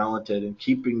somebody's talented and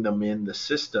keeping them in the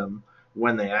system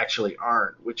when they actually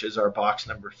aren't, which is our box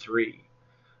number 3.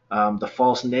 The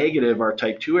false negative, our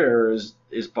type 2 error,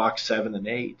 is box 7 and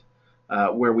 8.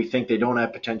 Where we think they don't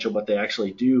have potential, but they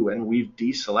actually do, and we've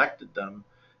deselected them.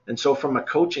 And so from a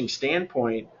coaching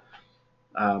standpoint,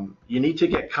 you need to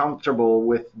get comfortable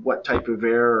with what type of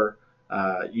error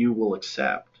you will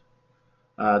accept.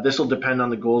 This will depend on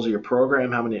the goals of your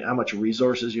program, how much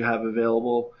resources you have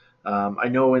available. I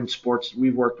know in sports,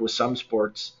 we've worked with some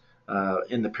sports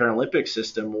in the Paralympic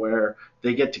system where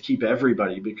they get to keep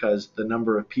everybody because the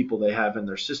number of people they have in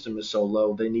their system is so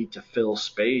low, they need to fill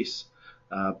space.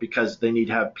 Because they need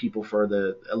to have people for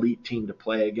the elite team to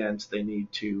play against. They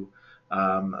need to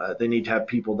have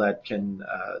people that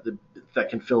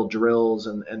can fill drills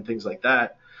and things like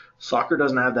that. Soccer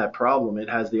doesn't have that problem. It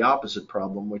has the opposite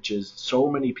problem, which is so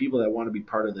many people that want to be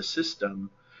part of the system.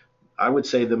 I would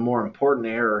say the more important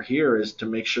error here is to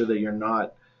make sure that you're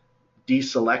not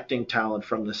deselecting talent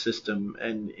from the system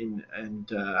and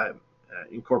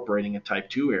incorporating a type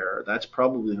 2 error. That's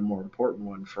probably the more important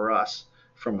one for us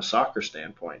from a soccer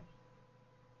standpoint.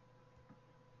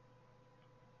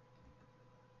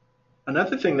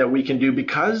 Another thing that we can do,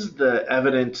 because the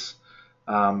evidence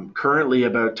currently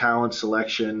about talent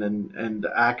selection and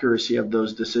the accuracy of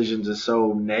those decisions is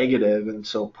so negative and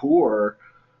so poor,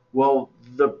 well,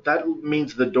 that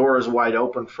means the door is wide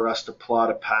open for us to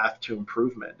plot a path to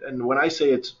improvement. And when I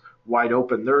say it's wide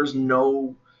open, there's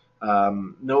no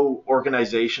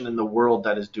organization in the world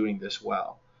that is doing this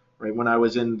well. Right. When I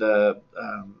was in the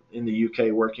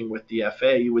UK working with the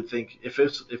FA, you would think if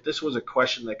this was a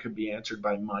question that could be answered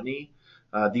by money,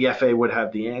 the FA would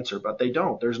have the answer, but they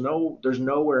don't. There's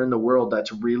nowhere in the world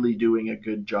that's really doing a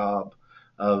good job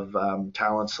of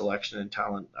talent selection and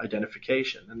talent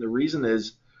identification. And the reason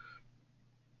is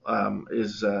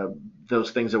those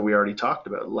things that we already talked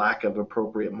about: lack of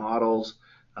appropriate models,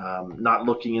 not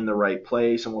looking in the right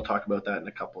place, and we'll talk about that in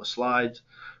a couple of slides.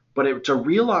 But it's a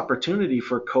real opportunity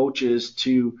for coaches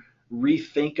to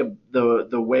rethink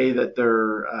the way that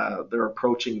they're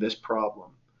approaching this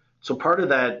problem. So part of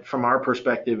that, from our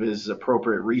perspective, is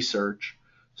appropriate research.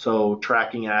 So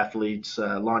tracking athletes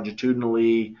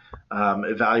longitudinally,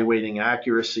 evaluating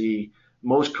accuracy.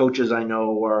 Most coaches I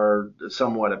know are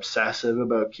somewhat obsessive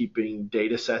about keeping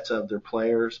data sets of their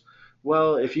players.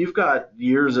 Well, if you've got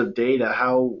years of data,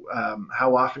 how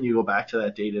often you go back to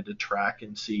that data to track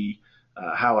and see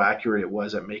how accurate it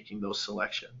was at making those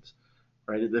selections,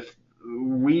 right? If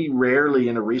we rarely,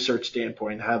 in a research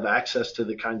standpoint, have access to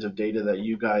the kinds of data that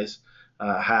you guys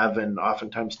have and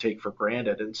oftentimes take for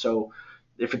granted. And so,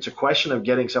 if it's a question of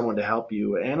getting someone to help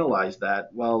you analyze that,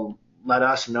 well, let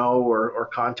us know or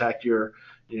contact your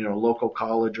local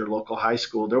college or local high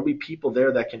school. There'll be people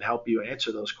there that can help you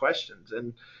answer those questions,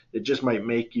 and it just might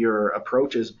make your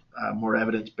approaches more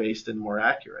evidence-based and more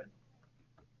accurate.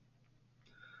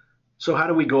 So how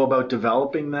do we go about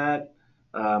developing that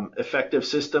effective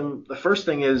system? The first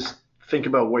thing is think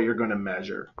about what you're going to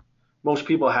measure. Most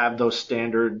people have those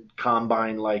standard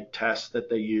combine-like tests that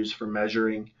they use for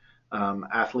measuring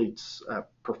athletes'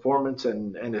 performance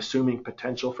and assuming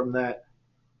potential from that.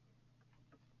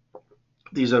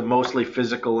 These are mostly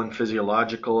physical and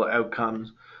physiological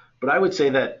outcomes, but I would say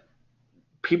that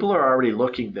people are already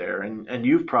looking there, and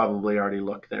you've probably already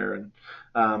looked there.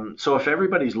 And so if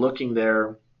everybody's looking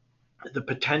there, the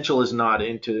potential is not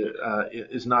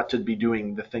to be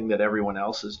doing the thing that everyone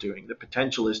else is doing. The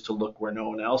potential is to look where no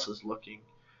one else is looking.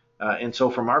 And so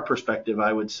from our perspective,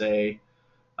 I would say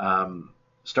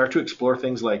start to explore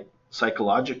things like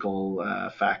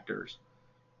psychological factors,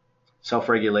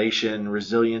 self-regulation,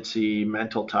 resiliency,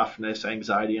 mental toughness,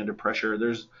 anxiety under pressure.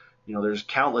 There's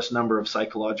countless number of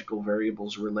psychological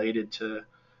variables related to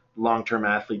long-term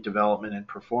athlete development and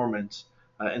performance,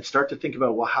 and start to think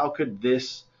about, well, how could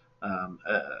this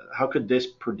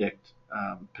predict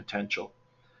potential?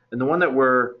 And the one that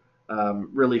we're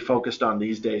really focused on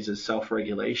these days is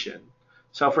self-regulation.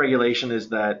 Self-regulation is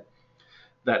that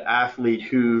athlete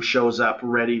who shows up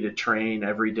ready to train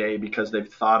every day because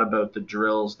they've thought about the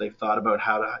drills, they've thought about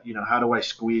how do I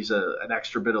squeeze an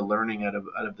extra bit of learning out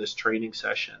of this training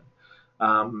session.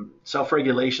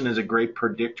 Self-regulation is a great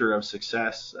predictor of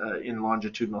success in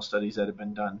longitudinal studies that have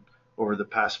been done over the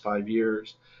past 5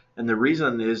 years. And the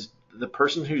reason is the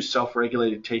person who's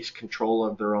self-regulated takes control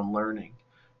of their own learning.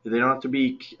 They don't have to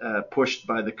be pushed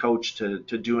by the coach to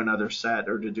do another set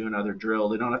or to do another drill.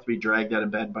 They don't have to be dragged out of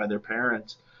bed by their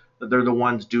parents. They're the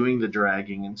ones doing the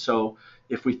dragging. And so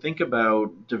if we think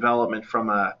about development from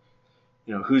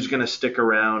who's going to stick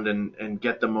around and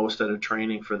get the most out of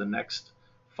training for the next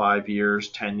 5 years,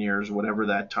 10 years, whatever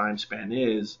that time span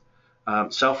is,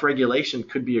 self-regulation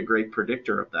could be a great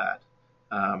predictor of that.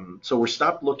 So we're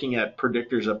stopped looking at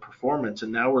predictors of performance,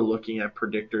 and now we're looking at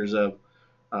predictors of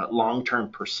long-term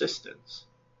persistence.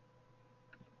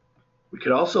 We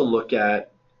could also look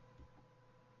at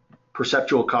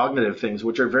perceptual cognitive things,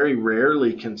 which are very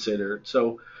rarely considered.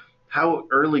 So how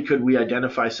early could we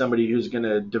identify somebody who's going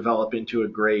to develop into a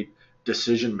great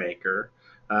decision maker?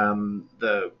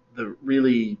 The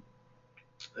really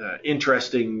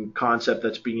interesting concept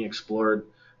that's being explored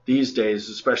these days,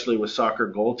 especially with soccer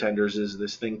goaltenders, is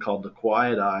this thing called the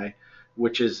quiet eye,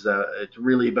 which is it's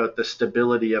really about the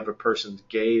stability of a person's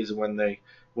gaze when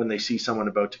they see someone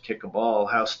about to kick a ball.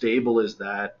 How stable is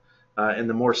that? And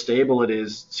the more stable it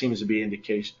is, seems to be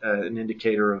an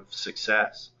indicator of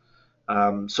success.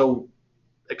 So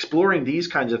exploring these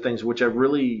kinds of things, which have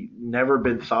really never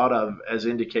been thought of as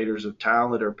indicators of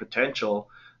talent or potential,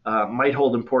 might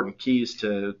hold important keys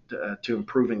to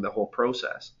improving the whole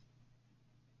process.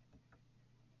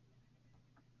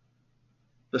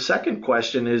 The second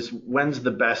question is, when's the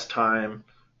best time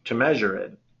to measure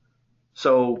it?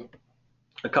 So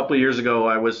a couple of years ago,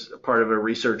 I was part of a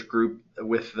research group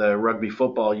with the Rugby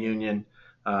Football Union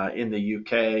in the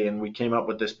UK, and we came up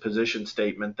with this position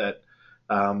statement that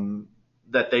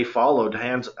they followed.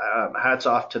 Hats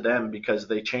off to them, because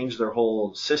they changed their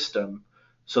whole system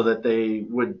so that they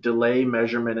would delay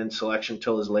measurement and selection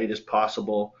till as late as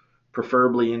possible,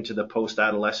 preferably into the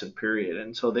post-adolescent period.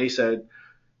 And so they said,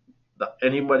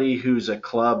 anybody who's a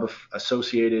club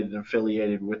associated and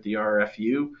affiliated with the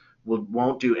RFU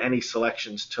won't do any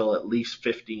selections till at least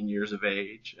 15 years of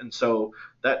age. And so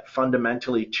that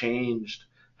fundamentally changed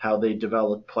how they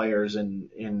develop players in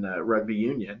rugby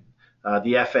union.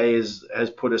 The FA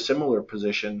has put a similar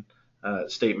position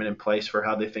statement in place for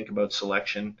how they think about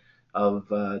selection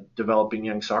of developing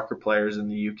young soccer players in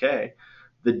the UK.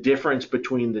 The difference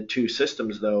between the two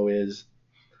systems, though, is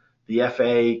the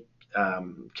FA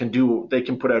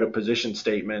can put out a position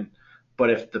statement, but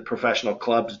if the professional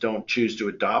clubs don't choose to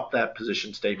adopt that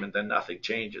position statement, then nothing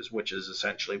changes, which is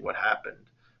essentially what happened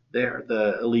there.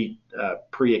 The elite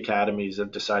pre-academies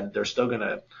have decided they're still going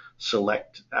to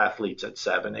select athletes at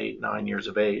 7, 8, 9 years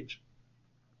of age.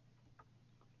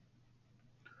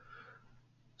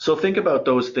 So think about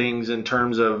those things in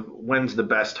terms of when's the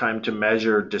best time to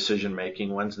measure decision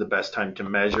making, when's the best time to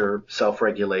measure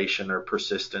self-regulation or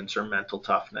persistence or mental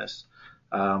toughness.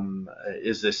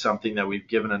 Is this something that we've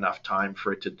given enough time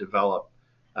for it to develop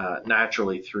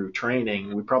naturally through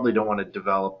training? We probably don't want to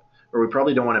develop, or we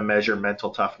probably don't want to measure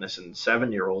mental toughness in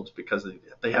 7-year-olds because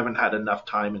they haven't had enough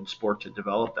time in sport to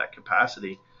develop that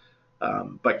capacity.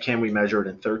 But can we measure it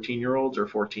in 13-year-olds or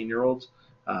 14-year-olds?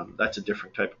 That's a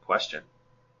different type of question.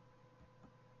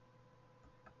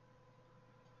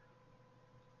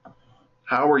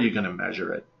 How are you going to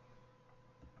measure it?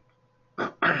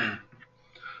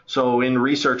 So in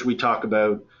research, we talk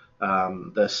about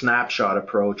the snapshot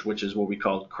approach, which is what we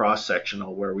call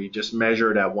cross-sectional, where we just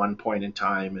measure it at one point in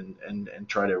time and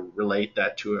try to relate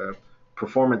that to a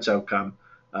performance outcome,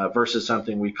 versus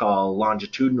something we call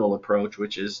longitudinal approach,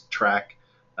 which is track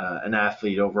an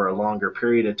athlete over a longer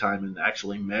period of time and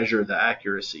actually measure the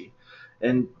accuracy.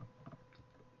 And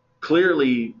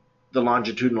clearly, the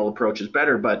longitudinal approach is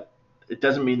better, but it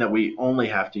doesn't mean that we only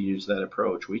have to use that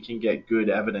approach. We can get good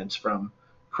evidence from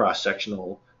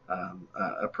cross-sectional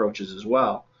approaches as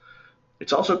well.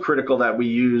 It's also critical that we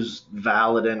use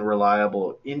valid and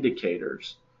reliable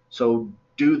indicators. So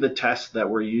do the tests that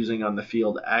we're using on the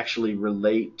field actually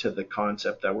relate to the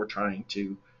concept that we're trying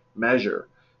to measure?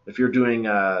 If you're doing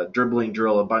a dribbling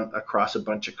drill across a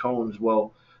bunch of cones,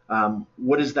 well,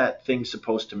 what is that thing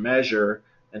supposed to measure,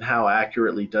 and how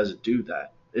accurately does it do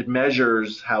that? It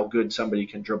measures how good somebody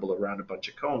can dribble around a bunch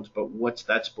of cones, but what's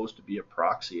that supposed to be a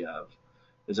proxy of?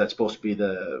 Is that supposed to be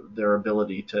their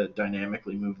ability to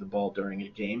dynamically move the ball during a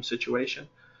game situation?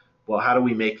 Well, how do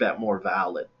we make that more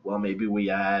valid? Well, maybe we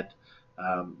add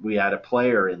a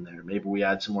player in there. Maybe we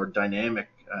add some more dynamic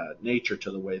nature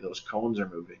to the way those cones are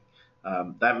moving.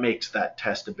 That makes that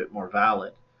test a bit more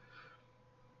valid.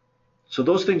 So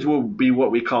those things will be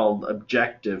what we call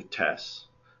objective tests.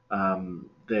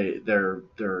 They're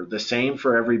the same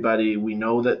for everybody. We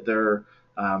know that they're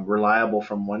reliable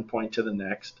from one point to the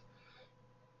next.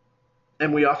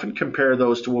 And we often compare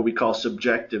those to what we call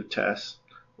subjective tests,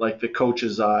 like the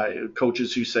coach's eye,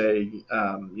 coaches who say,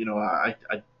 I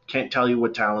can't tell you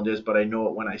what talent is, but I know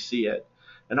it when I see it.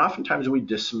 And oftentimes we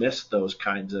dismiss those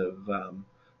kinds of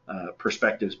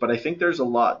perspectives. But I think there's a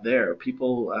lot there.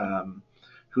 People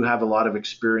who have a lot of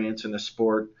experience in the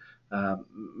sport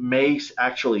may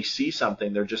actually see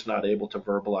something, they're just not able to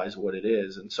verbalize what it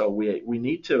is. And so we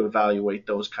need to evaluate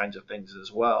those kinds of things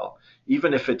as well,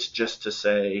 even if it's just to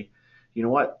say, you know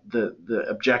what, the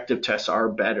objective tests are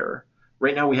better.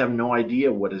 Right now we have no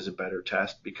idea what is a better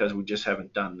test because we just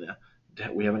haven't done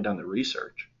the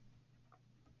research.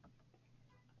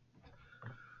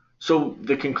 So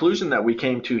the conclusion that we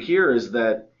came to here is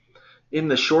that in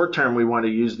the short term, we want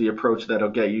to use the approach that'll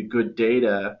get you good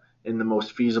data in the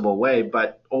most feasible way,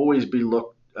 but always be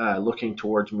looking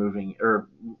towards moving or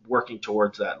working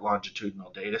towards that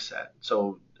longitudinal data set.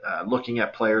 So looking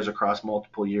at players across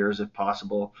multiple years if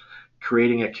possible,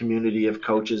 creating a community of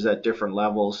coaches at different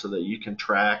levels so that you can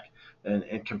track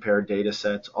and compare data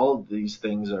sets. All of these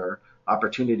things are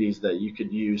opportunities that you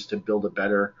could use to build a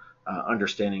better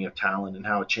understanding of talent and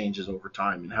how it changes over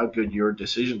time and how good your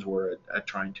decisions were at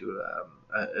trying to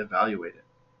evaluate it.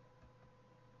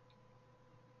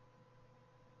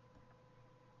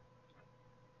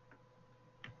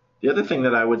 The other thing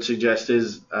that I would suggest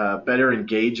is better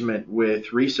engagement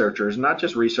with researchers, not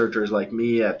just researchers like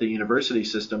me at the university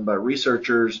system, but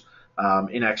researchers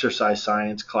in exercise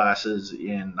science classes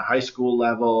in the high school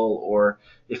level, or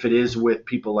if it is with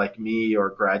people like me or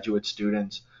graduate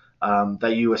students,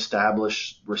 that you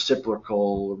establish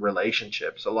reciprocal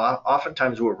relationships.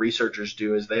 Oftentimes what researchers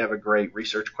do is they have a great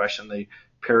research question, they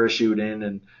parachute in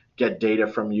and get data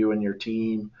from you and your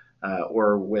team,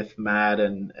 or with Matt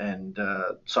and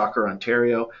Soccer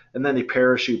Ontario, and then they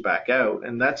parachute back out.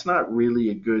 And that's not really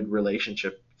a good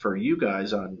relationship for you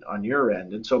guys on your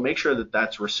end. And so make sure that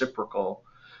that's reciprocal.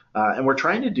 And we're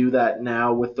trying to do that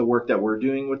now with the work that we're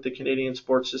doing with the Canadian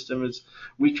sports system. Is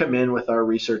we come in with our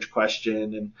research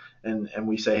question and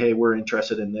we say, hey, we're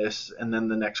interested in this. And then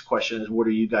the next question is, what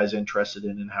are you guys interested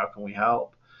in and how can we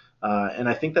help? And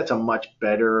I think that's a much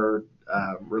better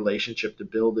relationship to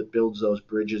build. It builds those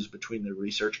bridges between the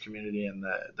research community and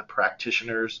the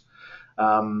practitioners.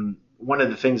 One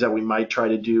of the things that we might try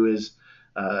to do is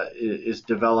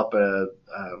develop a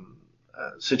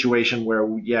situation where,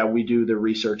 we do the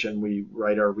research and we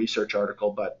write our research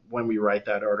article, but when we write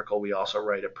that article, we also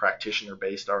write a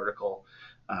practitioner-based article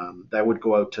that would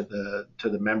go out to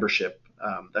the membership.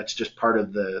 That's just part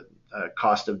of the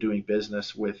cost of doing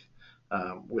business with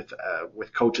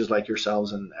with coaches like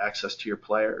yourselves and access to your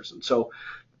players. And so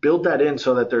build that in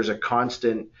so that there's a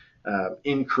constant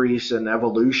increase and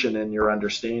evolution in your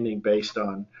understanding based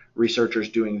on researchers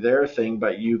doing their thing,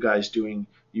 but you guys doing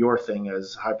your thing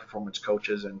as high performance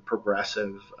coaches and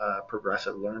progressive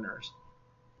learners.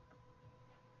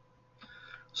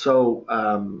 So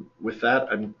with that,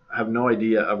 I have no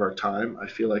idea of our time. I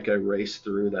feel like I raced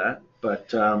through that,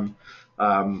 but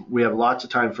we have lots of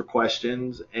time for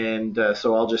questions, and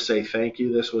so I'll just say thank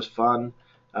you. This was fun.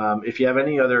 If you have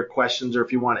any other questions or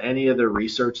if you want any other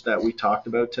research that we talked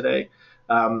about today,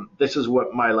 this is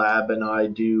what my lab and I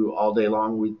do all day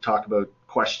long. We talk about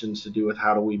questions to do with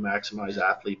how do we maximize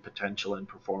athlete potential and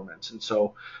performance. And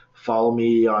so follow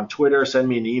me on Twitter, send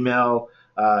me an email.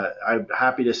 I'm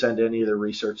happy to send any of the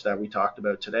research that we talked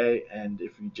about today. And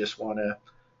if you just want to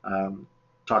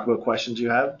talk about questions you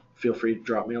have, feel free to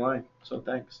drop me a line. So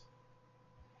thanks.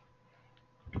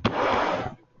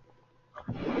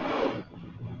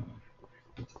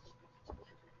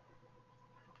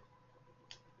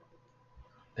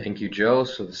 Thank you, Joe.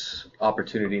 So this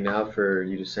opportunity now for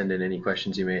you to send in any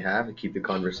questions you may have to keep the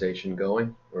conversation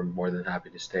going. We're more than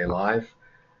happy to stay live.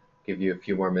 Give you a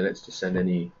few more minutes to send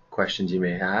any questions you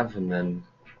may have, and then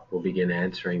we'll begin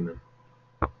answering them.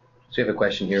 So we have a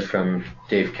question here from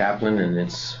Dave Kaplan, and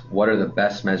it's, what are the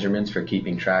best measurements for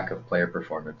keeping track of player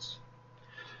performance?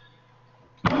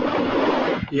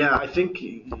 Yeah, I think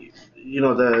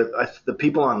the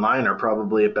people online are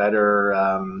probably a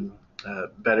better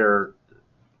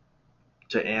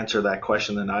to answer that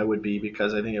question than I would be,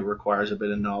 because I think it requires a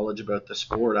bit of knowledge about the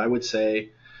sport. I would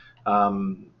say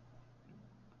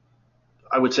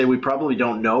we probably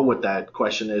don't know what that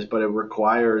question is, but it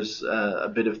requires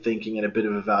a bit of thinking and a bit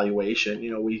of evaluation.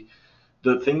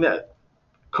 The thing that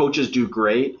coaches do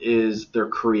great is they're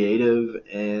creative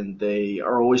and they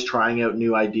are always trying out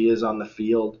new ideas on the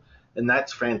field, and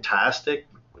that's fantastic.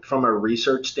 From a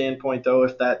research standpoint, though,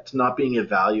 if that's not being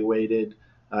evaluated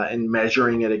and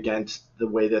measuring it against the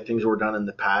way that things were done in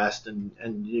the past, and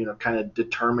kind of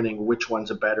determining which one's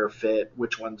a better fit,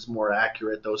 which one's more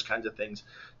accurate, those kinds of things,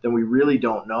 then we really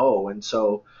don't know. And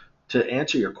so to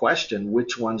answer your question,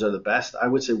 which ones are the best, I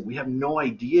would say we have no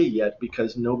idea yet,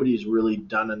 because nobody's really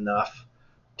done enough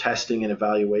testing and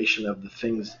evaluation of the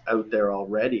things out there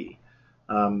already.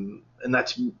 And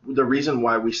that's the reason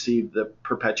why we see the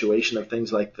perpetuation of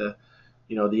things like the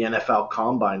NFL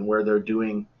Combine, where they're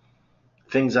doing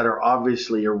things that are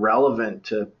obviously irrelevant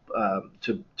to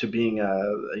being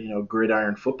a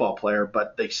gridiron football player,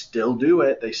 but they still do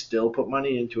it. They still put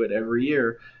money into it every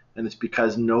year, and it's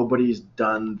because nobody's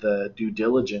done the due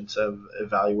diligence of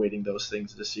evaluating those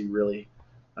things to see really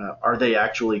are they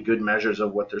actually good measures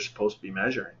of what they're supposed to be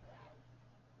measuring.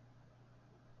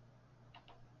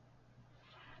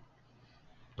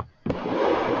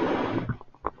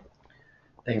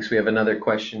 Thanks. We have another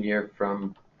question here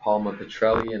from Palma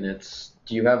Petrelli, and it's,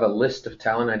 do you have a list of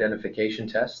talent identification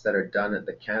tests that are done at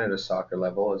the Canada soccer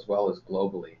level as well as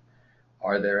globally?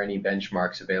 Are there any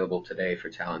benchmarks available today for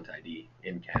talent ID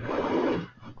in Canada?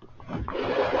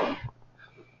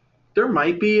 There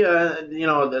might be,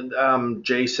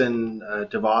 Jason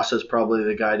DeVos is probably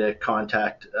the guy to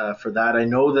contact for that. I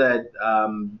know that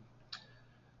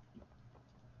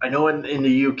in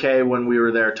the UK, when we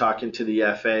were there talking to the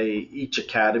FA, each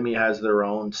academy has their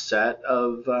own set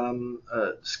of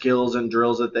skills and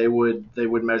drills that they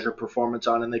would measure performance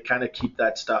on, and they kind of keep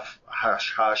that stuff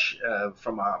hush hush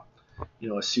from a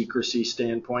secrecy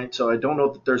standpoint. So I don't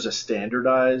know that there's a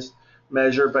standardized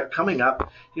measure, but coming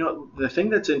up, the thing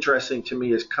that's interesting to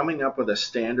me is coming up with a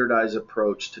standardized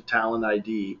approach to talent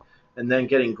ID, and then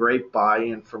getting great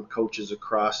buy-in from coaches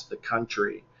across the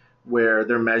country, where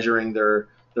they're measuring their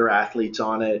athletes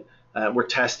on it. We're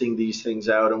testing these things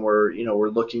out, and we're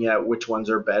looking at which ones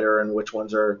are better and which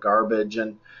ones are garbage.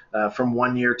 And from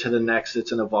one year to the next,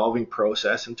 it's an evolving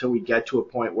process until we get to a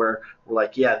point where we're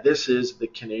like, yeah, this is the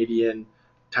Canadian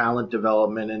talent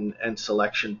development and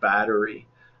selection battery.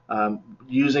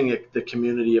 Using the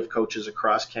community of coaches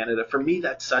across Canada. For me,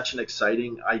 that's such an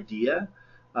exciting idea,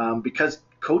 because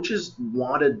coaches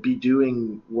want to be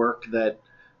doing work that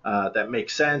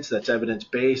makes sense, that's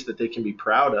evidence-based, that they can be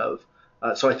proud of.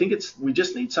 So I think we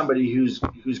just need somebody who's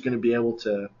going to be able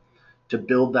to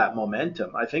build that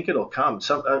momentum. I think it'll come.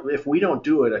 If we don't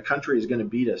do it, a country is going to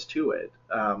beat us to it.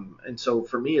 And so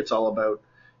for me, it's all about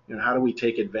how do we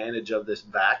take advantage of this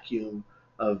vacuum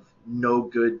of no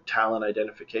good talent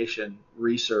identification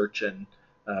research and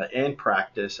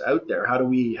practice out there. How do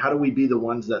we be the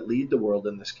ones that lead the world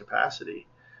in this capacity?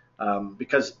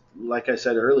 Because like I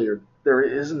said earlier,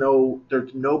 there's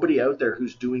nobody out there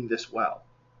who's doing this well.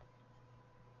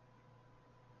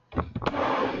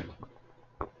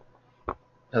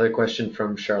 Another question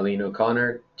from Charlene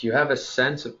O'Connor. Do you have a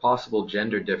sense of possible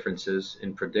gender differences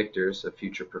in predictors of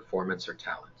future performance or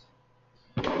talent?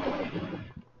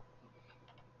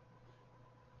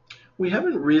 We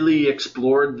haven't really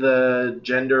explored the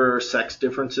gender or sex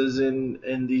differences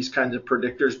in these kinds of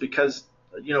predictors because,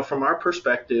 from our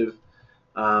perspective,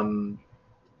 um,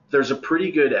 there's a pretty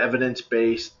good evidence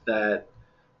base that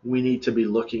we need to be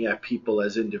looking at people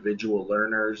as individual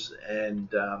learners. And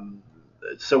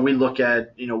so we look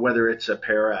at, whether it's a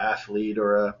para athlete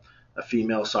or a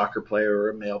female soccer player or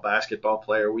a male basketball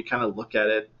player, we kind of look at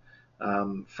it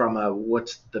from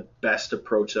what's the best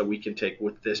approach that we can take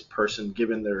with this person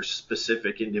given their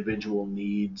specific individual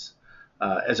needs,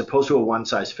 as opposed to a one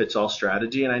size fits all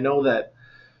strategy. And I know that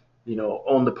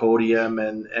Own the Podium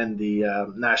and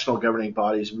the national governing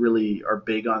bodies really are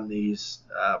big on these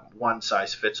one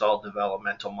size fits all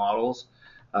developmental models.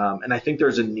 And I think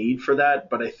there's a need for that.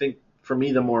 But I think for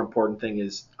me, the more important thing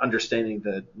is understanding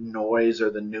the noise or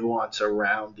the nuance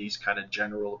around these kind of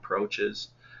general approaches,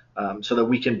 so that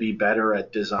we can be better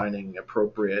at designing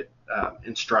appropriate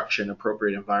instruction,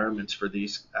 appropriate environments for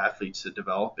these athletes to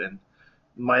develop in.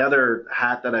 My other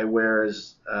hat that I wear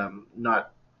is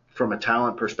not from a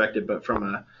talent perspective, but from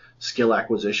a skill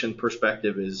acquisition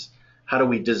perspective, is how do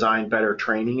we design better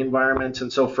training environments?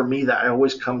 And so for me, that I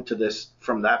always come to this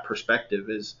from that perspective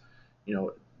is,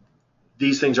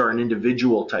 these things are an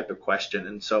individual type of question.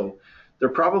 And so there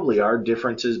probably are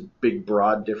differences, big,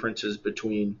 broad differences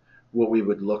between what we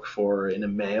would look for in a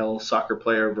male soccer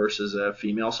player versus a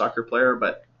female soccer player.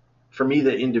 But for me,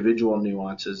 the individual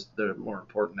nuance is the more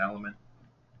important element.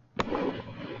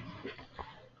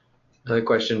 Another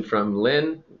question from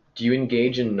Lynn. Do you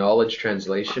engage in knowledge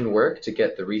translation work to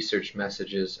get the research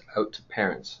messages out to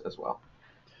parents as well?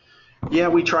 Yeah,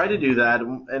 we try to do that.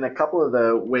 And a couple of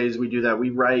the ways we do that, we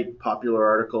write popular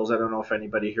articles. I don't know if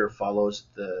anybody here follows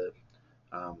the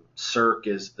CIRC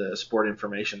is the Sport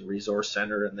Information Resource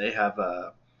Center, and they have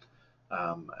a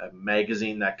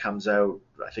magazine that comes out,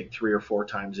 I think, 3 or 4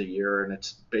 times a year, and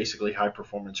it's basically high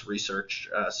performance research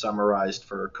summarized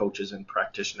for coaches and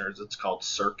practitioners. It's called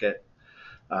Circuit.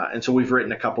 And so we've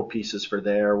written a couple pieces for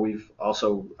there. We've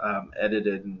also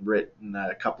edited and written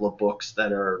a couple of books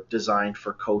that are designed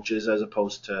for coaches as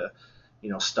opposed to,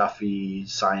 stuffy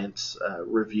science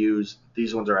reviews.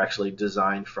 These ones are actually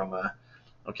designed from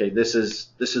this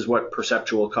is what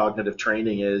perceptual cognitive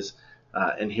training is,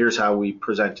 and here's how we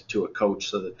present it to a coach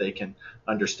so that they can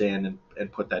understand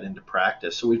and put that into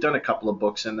practice. So we've done a couple of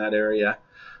books in that area.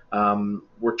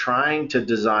 We're trying to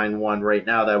design one right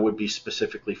now that would be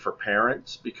specifically for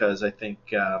parents, because I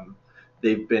think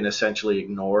they've been essentially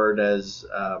ignored as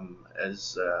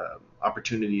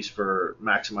opportunities for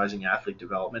maximizing athlete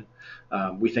development.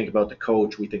 We think about the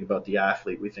coach, we think about the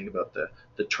athlete, we think about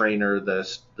the trainer, the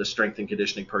strength and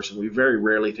conditioning person. We very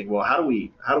rarely think, well, how do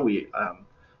we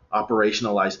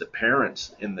operationalize the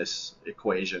parents in this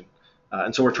equation?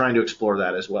 And so we're trying to explore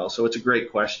that as well. So it's a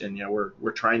great question.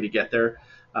 We're trying to get there.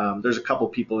 There's a couple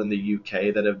people in the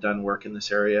UK that have done work in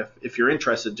this area. If you're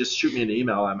interested, just shoot me an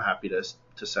email. I'm happy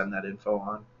to send that info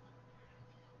on.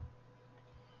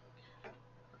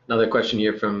 Another question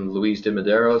here from Luis de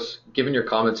Medeiros. Given your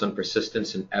comments on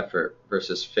persistence and effort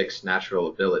versus fixed natural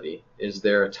ability, is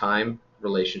there a time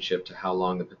relationship to how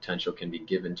long the potential can be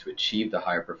given to achieve the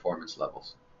higher performance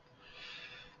levels?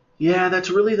 Yeah, that's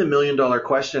really the $1 million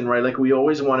question, right? Like, we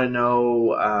always want to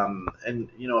know, and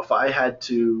if I had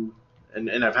to,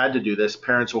 and I've had to do this,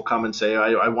 parents will come and say,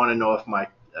 I want to know if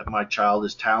my child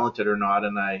is talented or not,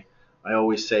 and I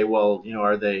always say, well,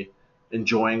 are they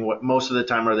enjoying most of the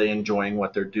time, are they enjoying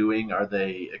what they're doing? Are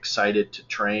they excited to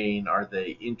train? Are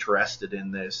they interested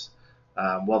in this?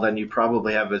 Well, then you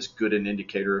probably have as good an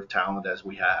indicator of talent as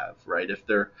we have, right? If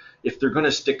they're going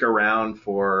to stick around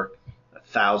for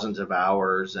thousands of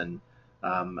hours and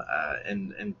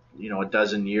a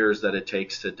dozen years that it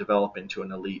takes to develop into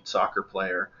an elite soccer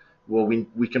player, well,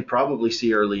 we can probably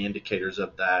see early indicators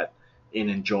of that in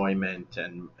enjoyment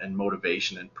and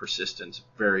motivation and persistence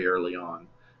very early on.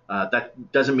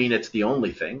 That doesn't mean it's the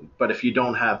only thing, but if you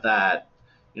don't have that,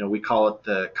 we call it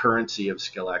the currency of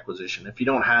skill acquisition. If you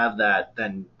don't have that,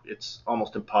 then it's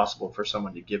almost impossible for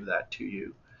someone to give that to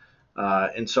you.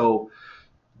 And so,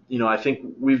 I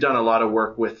think we've done a lot of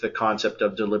work with the concept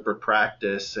of deliberate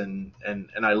practice, and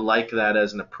I like that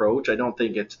as an approach. I don't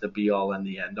think it's the be all and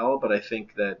the end all, but I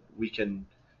think that we can,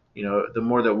 the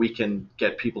more that we can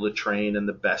get people to train in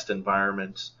the best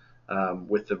environments,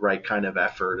 with the right kind of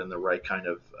effort and the right kind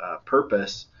of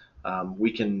purpose,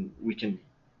 we can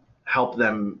help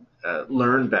them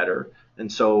learn better.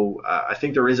 And so I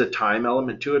think there is a time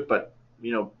element to it, but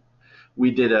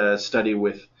we did a study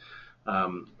with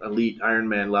elite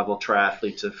Ironman level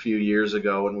triathletes a few years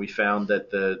ago, and we found that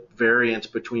the variance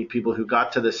between people who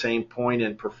got to the same point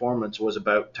in performance was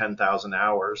about 10,000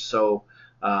 hours. So,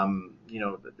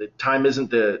 the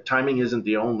timing isn't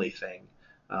the only thing,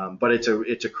 but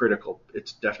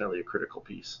it's definitely a critical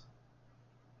piece.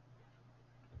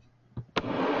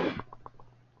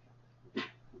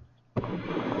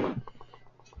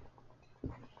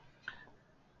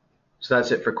 So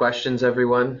that's it for questions,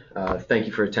 everyone. Thank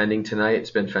you for attending tonight.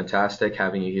 It's been fantastic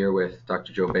having you here with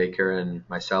Dr. Joe Baker and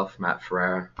myself, Matt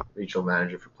Ferrara, Regional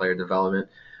Manager for Player Development.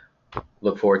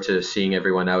 Look forward to seeing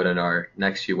everyone out in our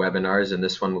next few webinars, and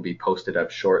this one will be posted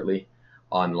up shortly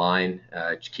online.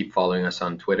 Just keep following us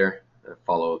on Twitter.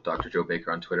 Follow Dr. Joe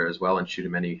Baker on Twitter as well, and shoot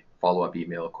him any follow-up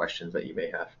email questions that you may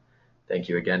have. Thank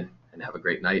you again, and have a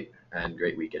great night and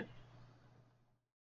great weekend.